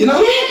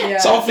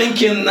 And so I'm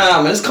thinking,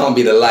 nah, man, this can't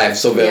be the life.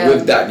 So then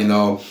with that, I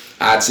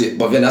had to,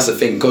 but then that's the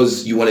thing,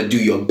 because you want to do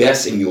your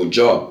best in your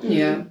job.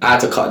 Yeah. I had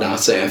to cut down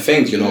certain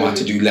things, I had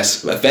to do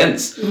less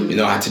events,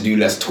 I had to do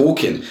less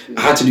talking,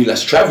 I had to do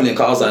less traveling,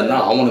 because I was like,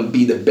 nah, I want to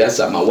be the best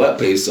at my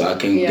workplace so I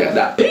can get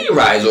that pay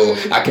rise, or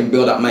I can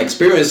build up my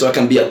experience so I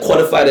can be a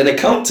qualified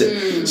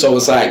accountant. So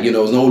it's like, it's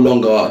no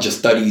longer just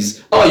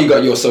studies. Oh, you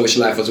got your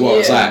social life as well.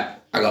 It's like,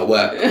 I got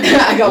work.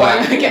 I got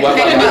work.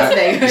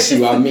 You see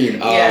what I mean?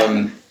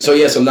 So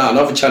now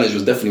another challenge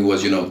was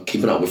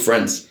keeping up with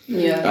friends.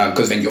 Yeah.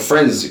 Because then your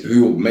friends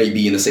who may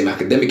be in the same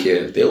academic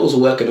year, they're also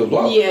working as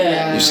well.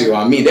 Yeah. You see what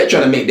I mean? They're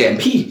trying to make their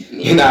MP.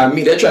 You know what I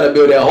mean? They're trying to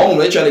build their home.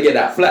 They're trying to get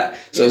that flat.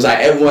 So it's like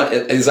everyone.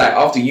 It's like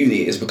after uni,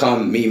 it's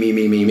become me. And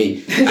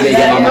they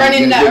get my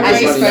running that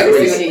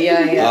race.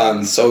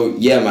 Yeah. So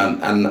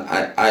man, and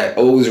I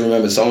always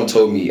remember someone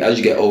told me, as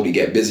you get older, you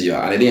get busier,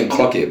 and I didn't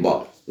clock it,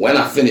 but when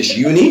I finished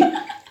uni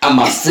and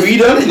my free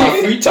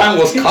time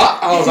was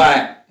cut, I was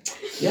like,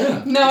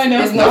 no, I know.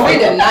 There's no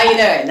freedom. Now you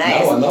know it.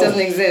 Nice. Now I know. It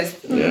doesn't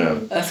exist. Yeah.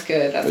 That's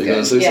good. Are you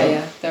gonna say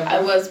something? I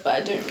was, but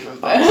I don't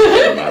remember.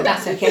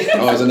 That's okay.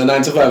 I was in the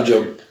 9 to 5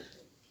 job.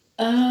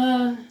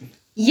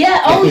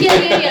 Yeah. Oh,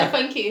 yeah.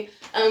 Thank you.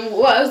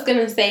 What I was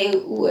gonna say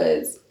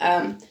was,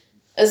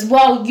 as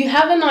well, you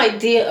have an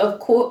idea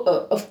of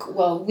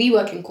we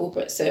work in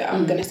corporate, so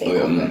I'm gonna say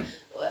corporate.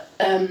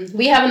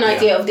 We have an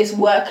idea of this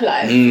work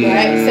life,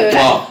 right? So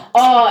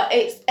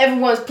it's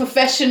everyone's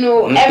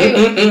professional,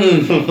 everyone,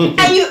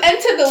 and you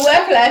enter the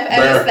work life,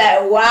 and it's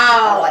like,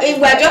 wow,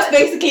 we're just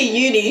basically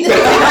uni. You know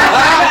what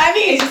I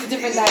mean? It's just a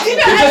different life. You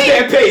know what I mean?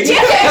 Getting paid.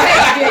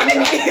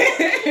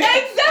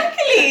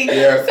 Exactly.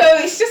 Yeah. So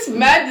it's just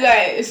mad,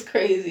 like it's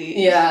crazy.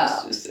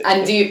 Yeah.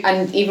 And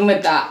even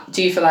with that,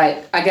 do you feel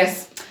like, I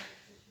guess,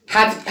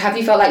 Have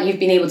you felt like you've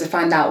been able to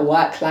find out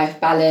work-life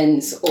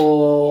balance,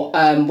 or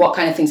what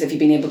kind of things have you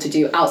been able to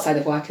do outside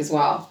of work as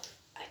well?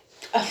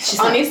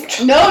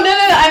 Honestly, no.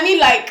 I mean,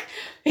 like,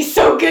 it's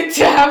so good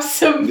to have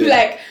some me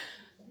time.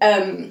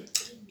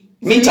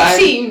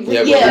 Routine.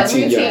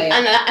 Routine.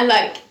 And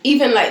like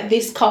even like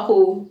this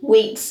couple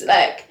weeks,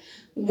 like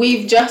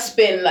we've just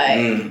been like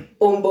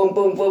boom, boom,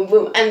 boom, boom,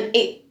 boom, and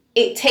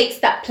it takes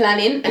that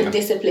planning and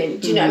discipline.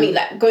 Do you know what I mean?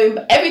 Like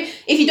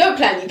if you don't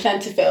plan, you plan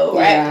to fail,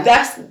 right? Yeah.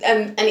 That's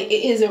and it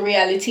is a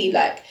reality.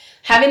 Like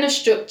having a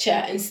structure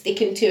and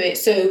sticking to it.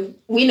 So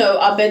we know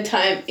our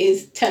bedtime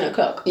is 10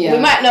 o'clock. Yeah. We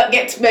might not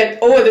get to bed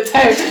all the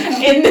time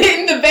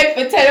in the bed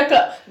for 10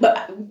 o'clock,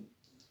 but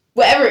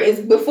whatever it is,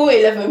 before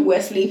 11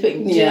 we're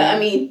sleeping. Do you know what I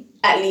mean?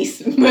 At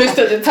least most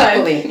of the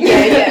time.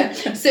 Yeah.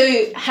 So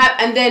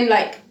and then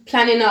like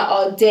planning out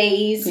our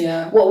days,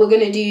 what we're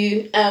gonna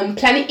do,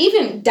 planning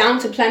even down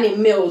to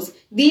planning meals.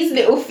 These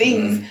little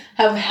things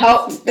have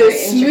helped the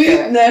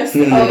smoothness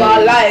of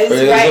our lives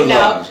right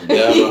now. So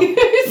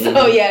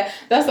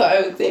that's what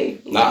I would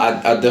say. No,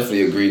 I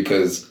definitely agree,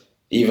 because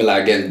even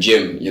like again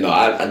gym, you know,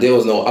 there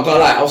was no, I can't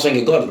lie, I was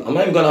thinking, God, I'm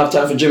not even gonna have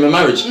time for gym in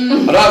marriage. I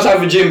don't have time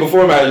for gym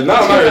before marriage,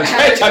 now marriage,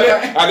 hey Charlie,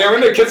 and then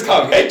when the kids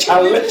come, hey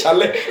Charlie, and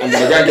the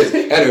grandkids.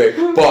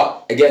 Anyway,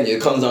 but again,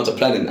 it comes down to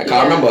planning. Like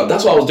I remember,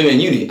 that's what I was doing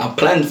in uni. I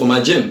planned for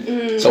my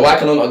gym. So why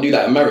can I not do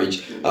that in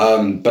marriage?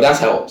 But that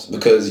helps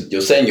because you're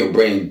saying your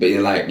brain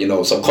being like, you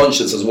know,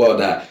 subconscious as well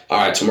that, all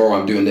right, tomorrow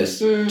I'm doing this.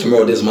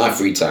 Tomorrow this is my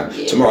free time.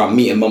 Tomorrow I'm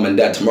meeting mum and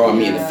dad. Tomorrow I'm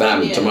meeting the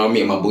family. Tomorrow I'm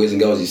meeting my boys and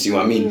girls. You see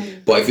what I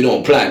mean? But if you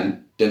don't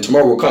plan, then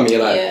tomorrow will come and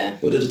you're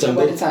like, what did the time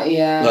go?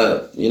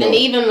 You know. And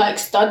even like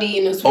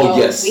studying as well.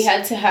 We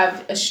had to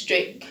have a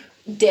strict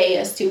day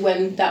as to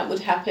when that would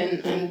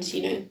happen, and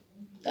you know.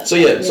 So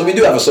we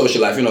do have a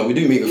social life, you know, we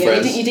do meet with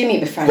friends. You do meet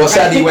with friends. But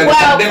sadly when the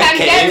pandemic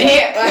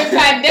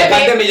came, the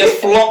pandemic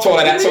just flopped all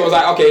of that. So it was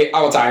like, okay,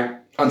 our time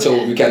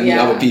until we can meet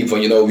other people,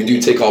 you know, we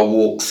do take our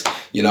walks,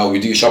 you know, we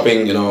do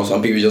shopping, you know,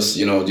 some people just,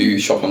 you know, do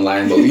shop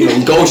online, but you know,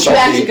 we go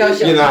shopping,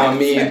 you know what I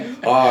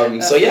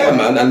mean? So yeah,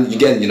 man, and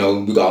again, you know,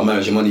 we got our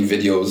Manage Your Money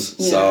videos,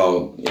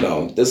 so, you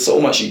know, there's so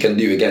much you can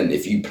do, again,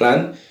 if you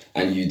plan,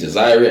 and you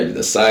desire it, and you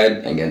decide,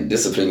 and then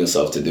discipline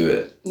yourself to do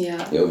it.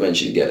 You'll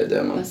eventually get it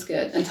there, man. That's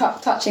good. And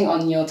touching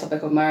on your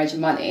topic of marriage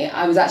and money,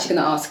 I was actually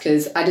going to ask,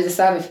 because I did a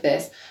survey for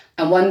this,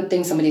 and one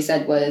thing somebody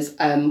said was,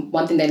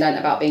 one thing they learned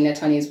about being in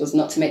their 20s was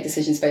not to make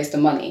decisions based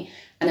on money.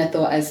 And I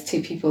thought, as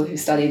two people who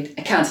studied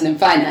accounting and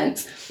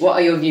finance, what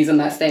are your views on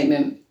that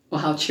statement? Or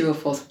how true or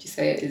false would you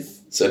say it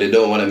is? So they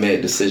don't want to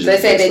make decisions. They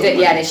say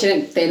they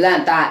shouldn't. They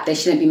learned that they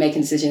shouldn't be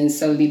making decisions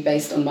solely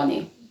based on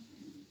money.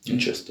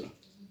 Interesting.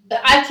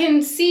 I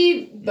can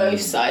see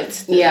both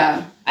sides.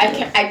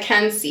 I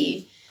can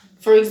see.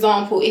 For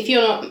example, if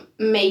you're not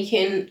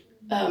making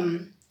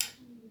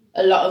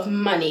a lot of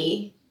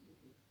money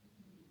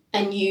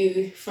and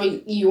you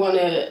want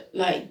to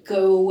like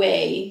go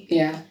away,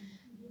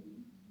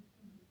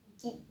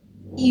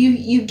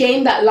 you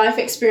gain that life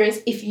experience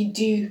if you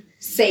do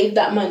save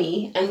that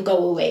money and go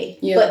away.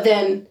 But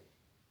then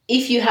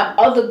if you have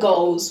other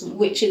goals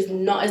which is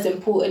not as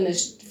important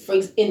as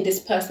in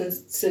this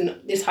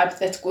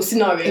hypothetical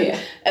scenario,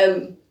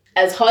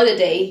 as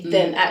holiday,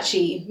 then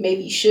actually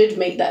maybe you should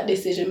make that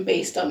decision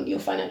based on your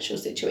financial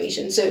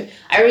situation. So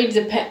I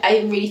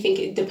really think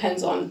it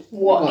depends on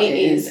what it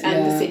is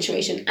and the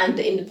situation and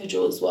the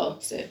individual as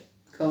well. So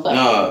cool.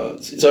 I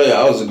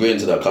was agreeing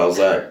to that because I was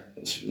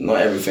like,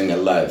 not everything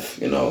in life,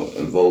 you know,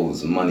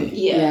 involves money.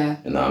 You know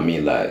what I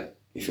mean? Like,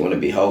 if you want to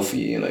be healthy,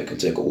 you know, you can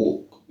take a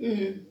walk.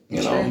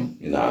 You know what I mean?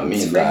 Like, you know,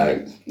 it's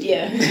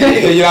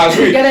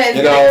free.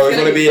 You know,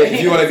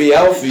 if you want to be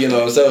healthy, you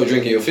know, instead of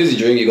drinking your fizzy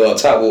drink, you got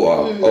tap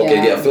water.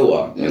 Get a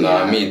filter. You know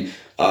what I mean?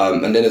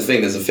 And then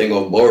there's a thing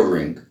of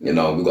borrowing. You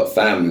know, we got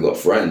family, we got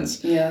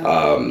friends. You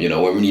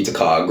know, when we need to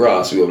cut our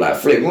grass, we were like,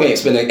 flip, we ain't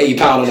spending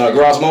 £8 on our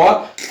grass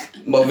mower.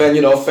 But then,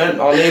 you know,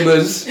 our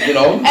neighbours, you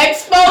know.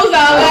 Expose our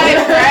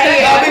life,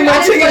 right? I think my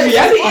thing is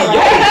reality,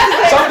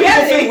 Some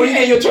people think when you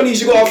get in your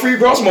 20s, you got a free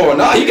grass mower.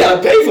 Nah, you got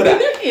to pay for that.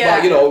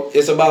 But, you know,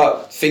 it's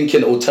about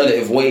thinking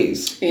alternative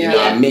ways. You know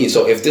what I mean?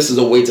 So if this is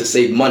a way to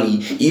save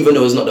money, even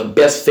though it's not the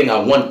best thing I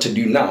want to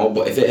do now,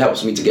 but if it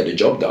helps me to get the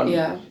job done,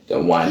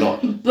 then why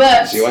not?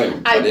 But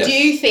I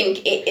do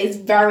think it is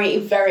very,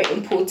 very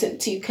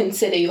important to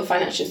consider your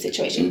financial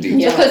situation.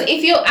 Because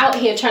if you're out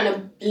here trying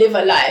to live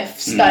a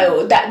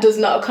lifestyle that does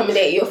not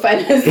accommodate your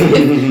finances,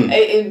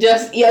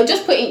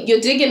 you're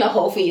digging a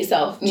hole for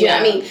yourself. Do you know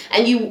what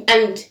I mean?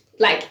 And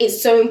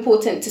it's so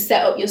important to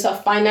set up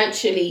yourself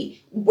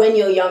financially when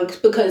you're young,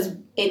 because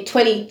in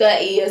 20,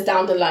 30 years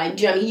down the line,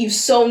 do you know what I mean? You've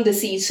sown the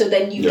seed so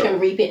then you can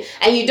reap it.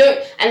 And you don't,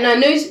 and I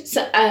know,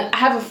 I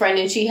have a friend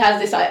and she has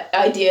this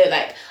idea,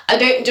 like, I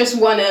don't just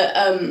want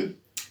to,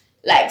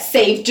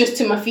 save just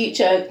to my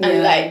future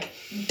and,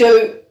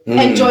 don't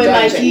enjoy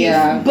my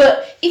youth.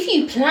 But if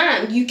you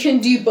plan, you can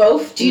do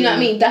both. Do you know what I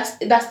mean?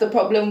 That's the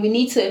problem. We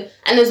need to,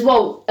 and as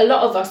well, a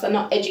lot of us are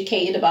not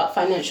educated about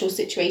financial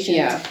situations.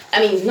 I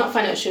mean, not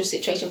financial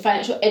situation,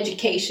 financial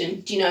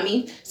education. Do you know what I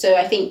mean? So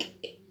I think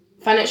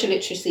financial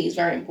literacy is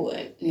very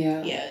important.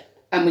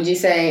 And would you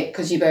say,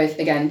 because you both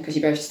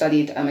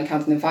studied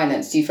accounting and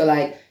finance, do you feel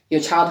like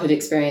your childhood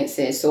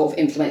experiences sort of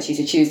influenced you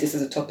to choose this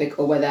as a topic,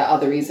 or were there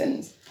other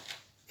reasons?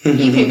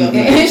 You can go.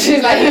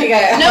 She's like, you can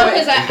go. No,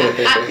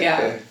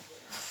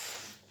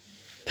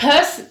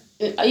 because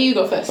you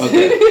go first.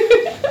 Okay.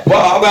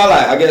 Well,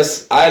 I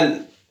guess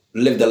I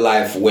lived a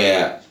life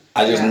where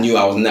I just knew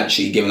I was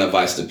naturally giving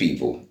advice to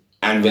people.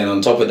 And then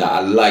on top of that,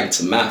 I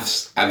liked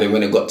maths. And then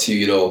when it got to,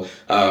 you know,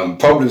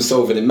 problem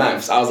solving in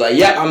maths, I was like,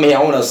 I'm here,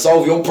 I want to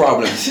solve your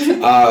problems.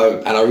 And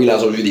I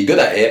realized I was really good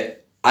at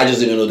it. I just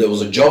didn't know there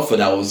was a job for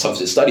that or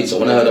something to study. So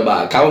when I heard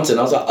about accounting,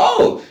 I was like,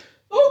 oh,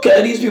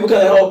 okay, these people can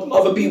help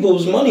other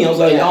people's money. I was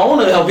like, I want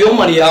to help your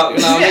money out. You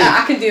know what I mean?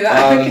 I can do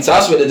that. So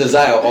that's where the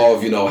desire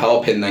of, you know,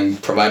 helping and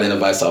providing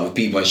advice to other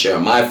people and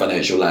sharing my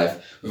financial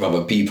life with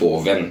other people,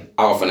 or then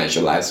our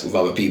financial lives with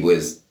other people,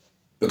 is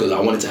because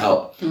I wanted to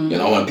help. You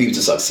know, I wanted people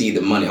to succeed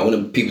in money. I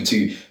wanted people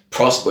to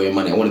prosper in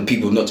money. I wanted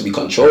people not to be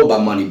controlled by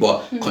money,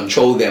 but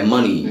control their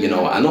money, you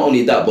know. And not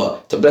only that,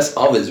 but to bless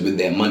others with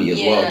their money as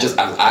well, just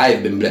as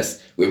I've been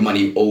blessed with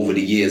money over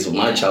the years of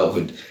my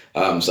childhood.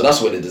 So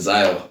that's where the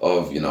desire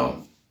of,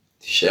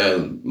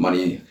 sharing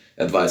money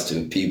advice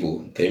to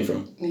people came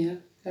from. Yeah,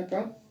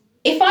 bro.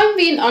 If I'm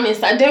being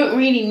honest, I don't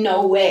really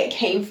know where it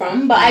came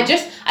from, but I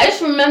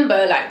just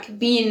remember like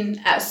being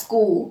at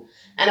school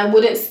and I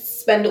wouldn't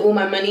spend all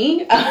my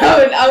money.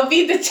 I'll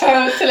be the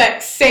child to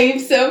like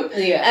save some,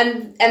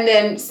 and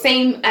then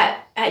same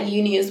at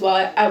uni as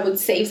well. I would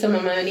save some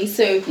of my money,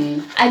 so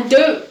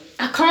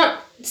I can't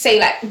say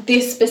like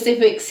this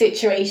specific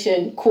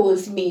situation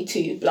caused me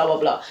to blah blah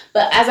blah.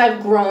 But as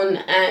I've grown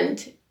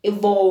and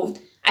evolved,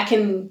 I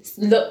can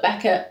look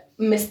back at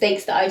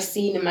mistakes that I've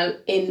seen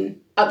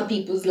in other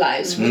people's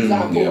lives, for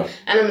example,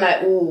 and I'm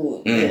like,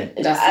 oh,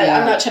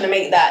 I'm not trying to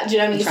make that. Do you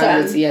know what I mean?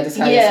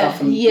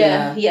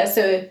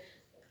 So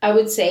I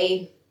would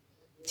say,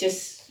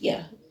 just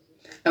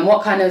And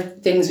what kind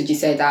of things would you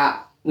say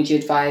that would you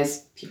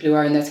advise people who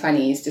are in their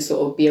 20s to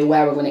sort of be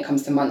aware of when it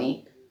comes to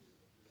money?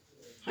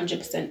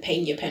 100%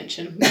 paying your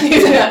pension.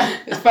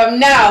 From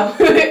now,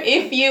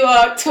 if you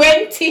are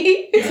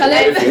 20,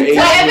 whatever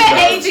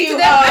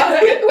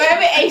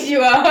age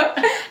you are,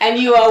 and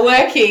you are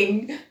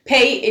working,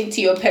 pay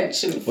into your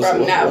pension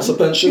from now. What's a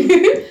pension?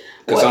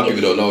 Because some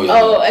people don't know.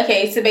 Oh,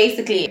 okay. So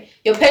basically,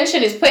 your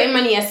pension is putting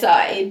money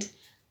aside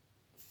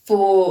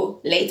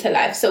for later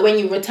life. So when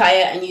you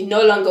retire and you're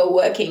no longer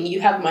working, you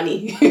have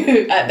money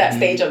at that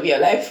stage of your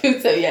life.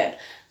 So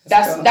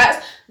that's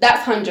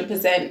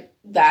 100%.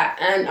 That,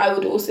 and I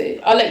would also,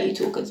 I'll let you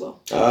talk as well.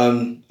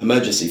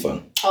 Emergency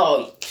fund.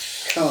 Oh,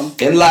 come on.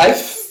 In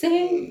life,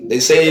 they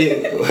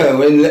say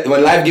when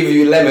life gives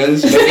you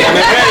lemons, make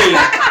lemonade.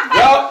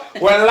 Well,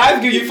 when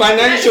life gives you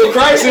financial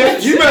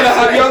crisis, you better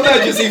have your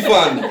emergency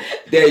fund.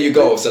 There you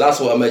go. So that's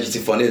what emergency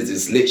fund is.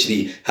 It's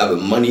literally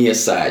having money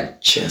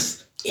aside just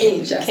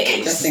in case.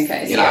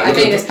 I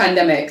think this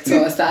pandemic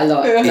taught us that a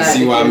lot. You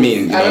see what I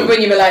mean? I remember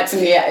when you were like to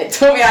me, it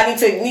told me I need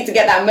to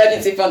get that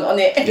emergency fund on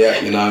it.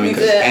 Yeah, you know what I mean?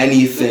 Because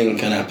anything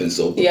can happen,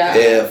 so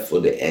prepare for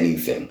the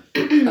anything.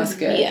 That's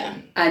good. Yeah.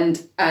 And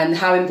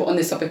how important, on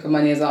this topic of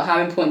money as well, how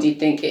important do you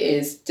think it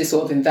is to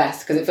sort of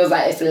invest? Because it feels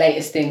like it's the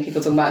latest thing.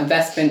 People talk about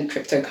investment,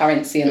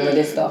 cryptocurrency and all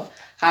this stuff.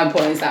 How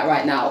important is that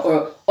right now?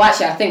 Or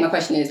actually, I think my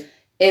question is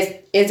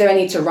there a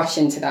need to rush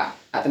into that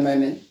at the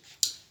moment,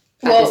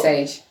 at this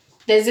age?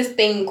 There's this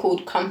thing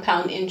called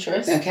compound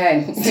interest.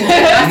 Okay. No, it's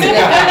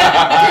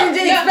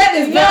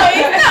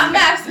not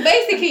maths.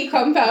 Basically,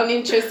 compound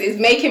interest is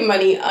making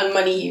money on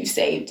money you've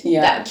saved.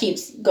 Yeah. That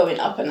keeps going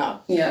up and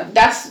up. Yeah.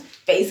 That's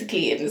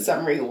basically, in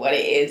summary, what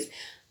it is.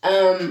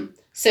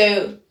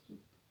 So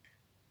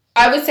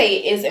I would say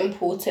it is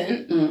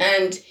important.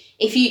 And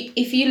if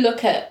you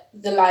look at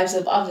the lives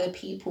of other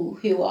people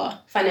who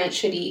are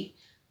financially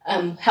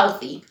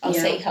healthy, I'll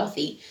say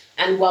healthy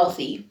and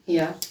wealthy.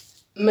 Yeah.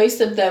 Most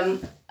of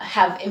them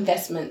have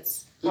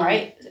investments,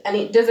 right? And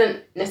it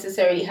doesn't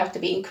necessarily have to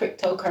be in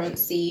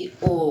cryptocurrency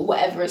or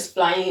whatever is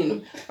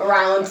flying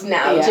around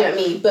now. Do you know what I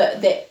mean?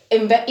 But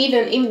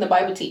even the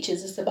Bible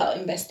teaches us about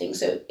investing,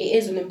 so it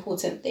is an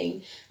important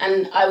thing.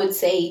 And I would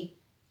say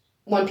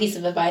one piece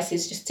of advice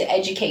is just to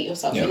educate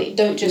yourself in it.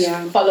 Don't just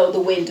follow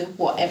the wind of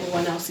what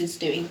everyone else is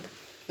doing.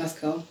 That's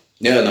cool.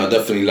 Yeah, no,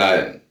 definitely.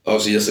 Like,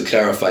 obviously, just to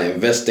clarify,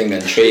 investing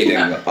and trading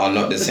are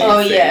not the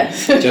same thing. Yeah.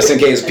 Just in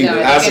case people,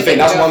 that's the thing.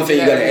 That's one thing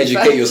you got to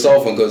educate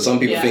yourself on, because some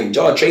people think,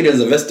 trading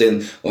is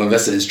investing or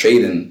investing is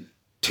trading.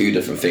 Two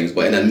different things.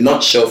 But in a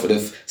nutshell, for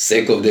the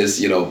sake of this,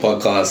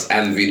 podcast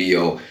and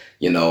video,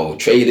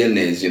 trading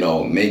is,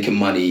 making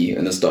money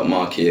in the stock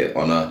market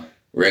on a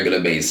regular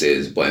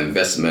basis, but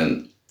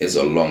investment is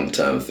a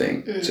long-term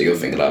thing. So you're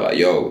thinking like,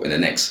 in the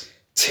next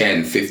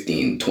 10,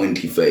 15,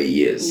 20, 30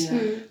 years.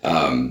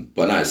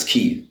 But now it's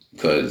key,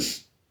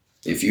 because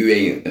if you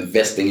ain't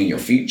investing in your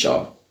future,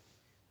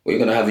 what are you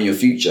going to have in your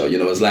future?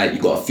 It's like you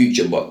got a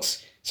future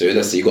box. So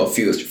let's say you got a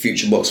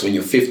future box when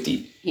you're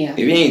 50. Yeah. If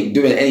you ain't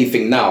doing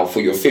anything now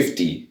for your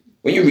 50,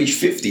 when you reach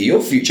 50,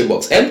 your future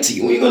box empty.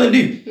 What are you going to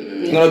do?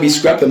 You're going to be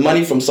scrapping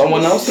money from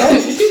someone else now?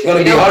 You're going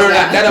to be hollering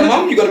at dad and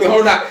mom? You're going to be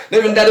hollering at, not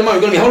even dad and mom,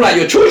 you're going to be hollering at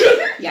your children?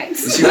 Yikes. You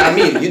see what I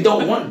mean? You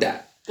don't want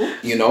that.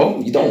 You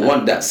don't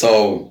want that.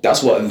 So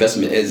that's what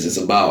investment is. It's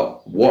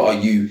about what are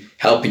you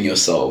helping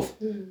yourself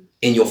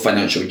in your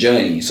financial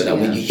journey, so that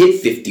when you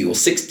hit 50 or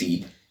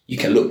 60, you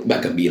can look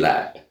back and be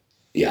like,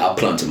 I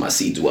planted my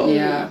seeds well.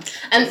 Yeah.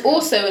 And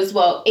also as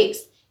well,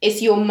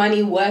 it's your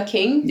money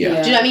working.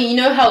 Yeah. Do you know what I mean? You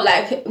know how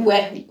like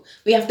where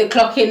we have to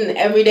clock in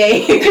every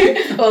day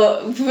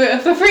or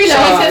for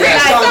freelancers,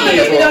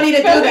 we don't need to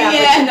do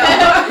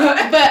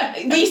that.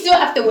 But we still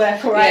have to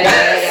work, right?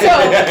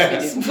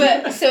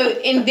 So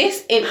in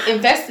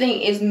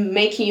investing is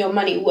making your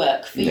money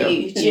work for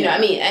you. Do you know what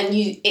I mean? And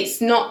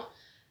it's not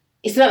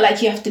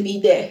like you have to be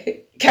there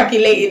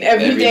calculating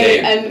every day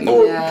and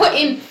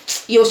putting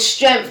your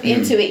strength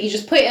into it. You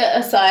just put it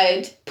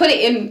aside, put it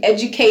in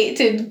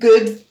educated,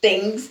 good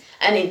things,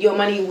 and then your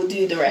money will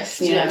do the rest.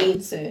 Do you know what I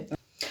mean?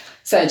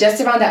 So just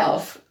to round that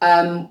off,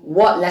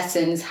 what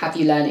lessons have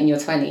you learned in your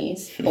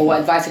 20s, or what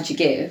advice would you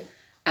give?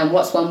 And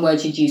what's one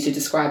word you'd use to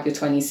describe your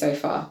 20s so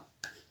far?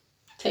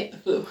 Take the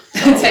floor.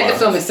 Take the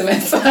floor, Mr.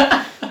 Miss.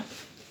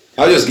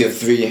 I'll just give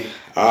 3.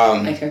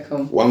 Okay,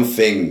 cool. One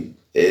thing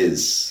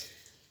is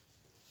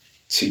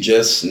to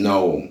just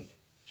know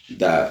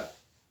that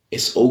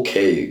it's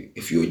okay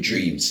if your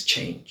dreams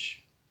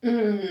change.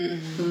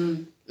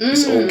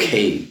 It's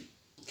okay.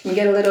 Can we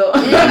get a little...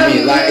 You know what I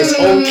mean? Like, it's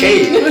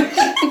okay.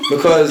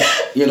 Because,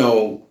 you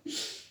know,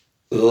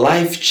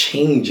 life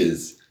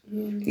changes.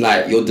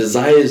 Like, your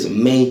desires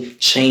may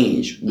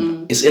change.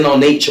 It's in our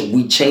nature,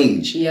 we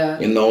change. Yeah.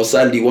 You know,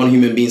 sadly, one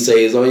human being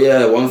says, oh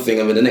yeah, one thing,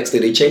 and then the next day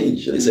they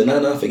change. They say,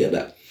 no, forget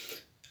that.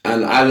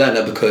 And I learned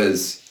that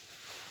because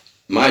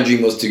my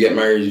dream was to get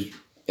married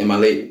in my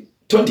late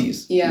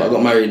 20s. Yeah. But I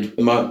got married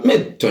in my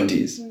mid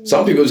 20s.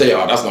 Some people say,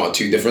 oh, that's not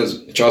too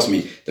different. Trust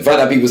me, the fact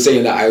that people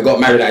saying that I got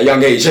married at a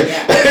young age,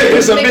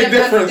 it's a big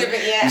difference.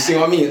 You see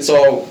what I mean?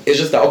 So it's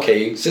just that,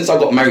 okay, since I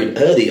got married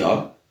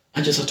earlier,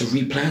 I just have to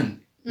replan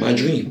my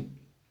dream.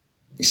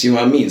 You see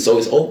what I mean? So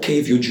it's okay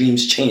if your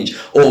dreams change.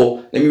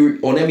 Or let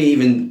me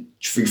even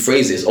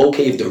rephrase this. It's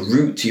okay if the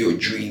route to your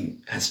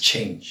dream has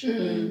changed.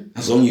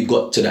 As long as you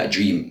got to that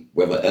dream,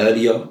 whether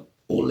earlier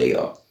or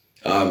later.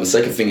 The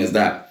second thing is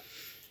that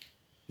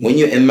when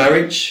you're in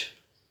marriage,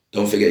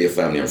 don't forget your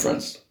family and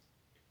friends.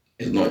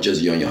 It's not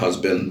just you and your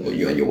husband or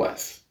you and your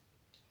wife.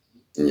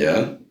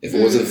 Yeah? If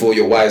it wasn't for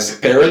your wife's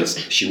parents,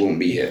 she won't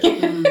be here.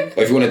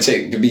 Or if you want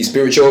to be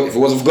spiritual, if it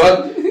wasn't for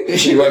God,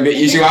 she won't be.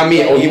 You see what I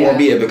mean? Or he won't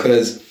be here,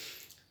 because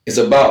it's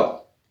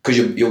about, because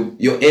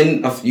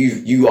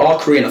you are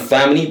creating a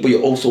family, but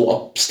you're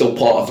also still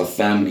part of a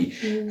family.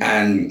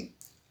 And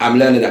I'm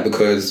learning that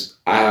because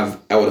I have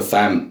elder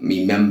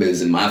family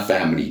members in my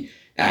family,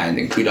 and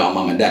including our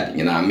mom and dad,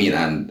 you know what I mean?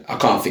 And I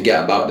can't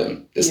forget about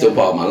them. They're still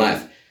part of my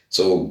life.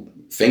 So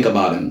think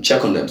about them,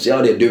 check on them, see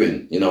how they're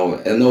doing. You know,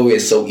 I know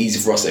it's so easy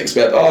for us to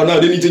expect, oh no,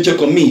 they need to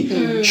check on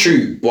me.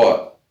 True,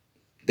 but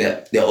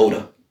they're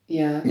older.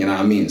 Yeah. You know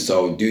what I mean?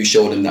 So do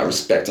show them that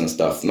respect and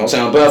stuff. Not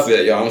saying I'm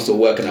perfect, yo. I'm still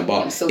working at,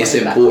 but it's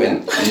important. You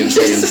know what I'm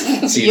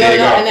saying? See, You're there you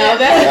not go. an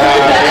elder.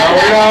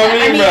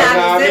 You know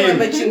what I mean,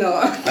 but you know.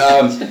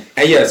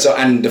 And yeah, so,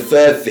 and the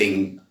third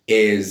thing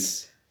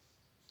is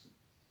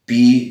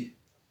be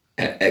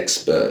an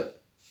expert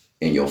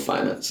in your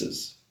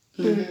finances.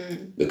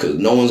 Because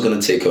no one's going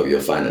to take care of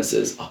your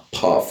finances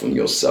apart from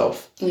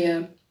yourself.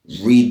 Yeah.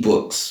 Read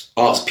books.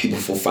 Ask people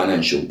for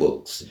financial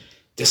books.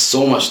 There's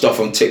so much stuff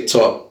on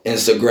TikTok,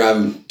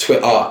 Instagram,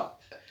 Twitter.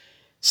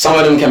 Some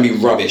of them can be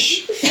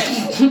rubbish.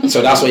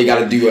 So that's why you got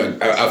to do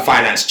a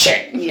finance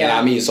check. You know what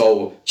I mean?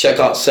 So check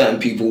out certain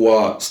people who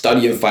are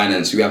studying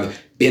finance, who have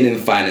been in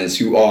finance,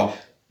 who are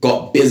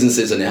got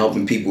businesses and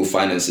helping people with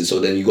finances. So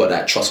then you got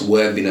that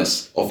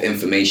trustworthiness of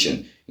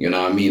information. You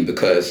know what I mean?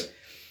 Because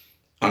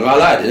I'm not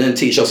lie, they didn't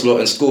teach us a lot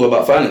in school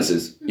about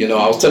finances. You know,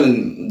 I was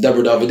telling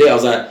Deborah the other day, I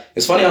was like,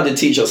 it's funny how they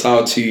teach us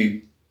how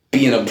to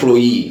be an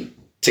employee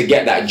to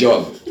get that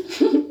job.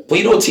 But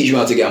you don't teach you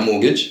how to get a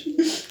mortgage.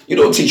 You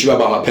don't teach you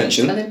about my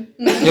pension.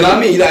 You know what I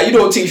mean? Like, you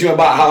don't teach me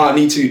about how I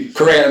need to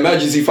create an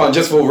emergency fund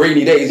just for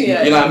rainy days. You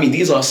know what I mean?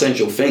 These are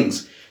essential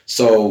things.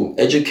 So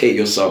educate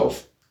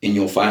yourself in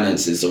your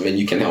finances so then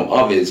you can help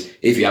others.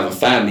 If you have a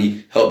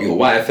family, help your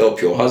wife, help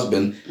your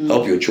husband,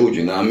 help your children.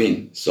 You know what I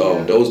mean?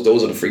 So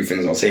those are the 3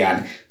 things I'll say.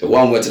 And the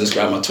one word to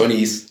describe my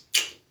 20s,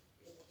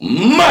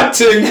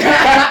 matting.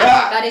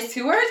 That is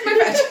 2 words, my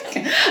friend.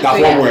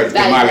 That's one word in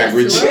my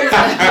language.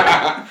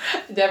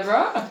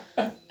 Deborah?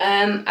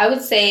 I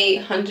would say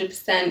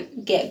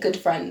 100% get good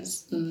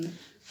friends.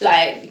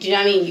 Like, do you know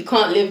what I mean? You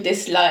can't live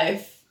this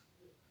life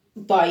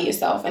by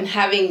yourself, and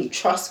having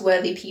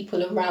trustworthy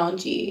people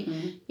around you,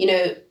 you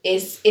know,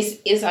 is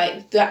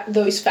like that,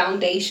 those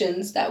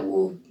foundations that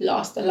will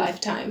last a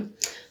lifetime.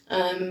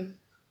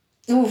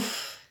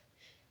 20s.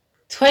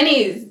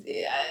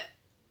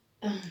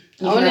 I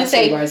want to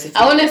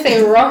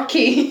say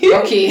rocky.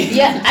 Rocky.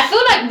 Yeah, I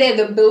feel like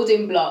they're the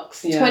building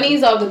blocks.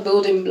 20s are the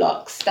building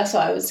blocks. That's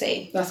what I would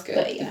say. That's good.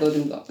 But, The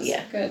building blocks.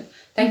 Yeah. Good.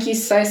 Thank you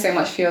so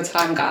much for your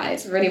time,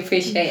 guys. Really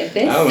appreciated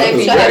this.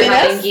 Thanks for having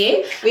us.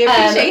 You. We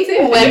appreciate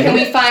it. Where can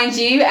we find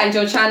you and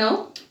your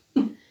channel?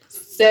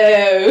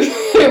 So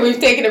we've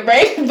taken a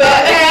break,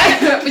 but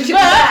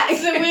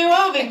so we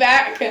will be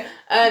back.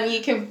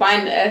 You can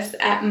find us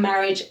at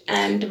Marriage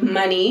and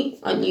Money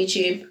on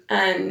YouTube,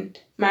 and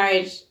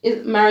marriage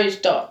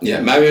dot. Yeah,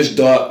 marriage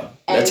dot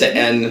letter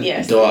N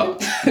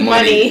dot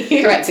money.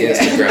 Correct.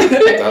 Instagram.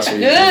 That's what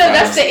you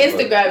that's the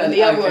Instagram, and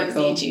the other one's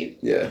YouTube.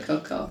 Yeah.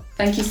 Cool.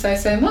 Thank you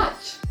so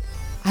much.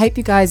 I hope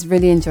you guys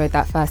really enjoyed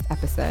that first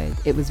episode.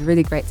 It was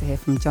really great to hear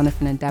from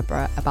Jonathan and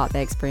Deborah about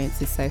their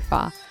experiences so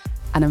far.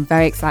 And I'm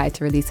very excited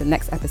to release the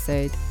next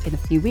episode in a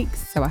few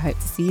weeks. So I hope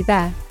to see you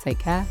there. Take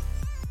care.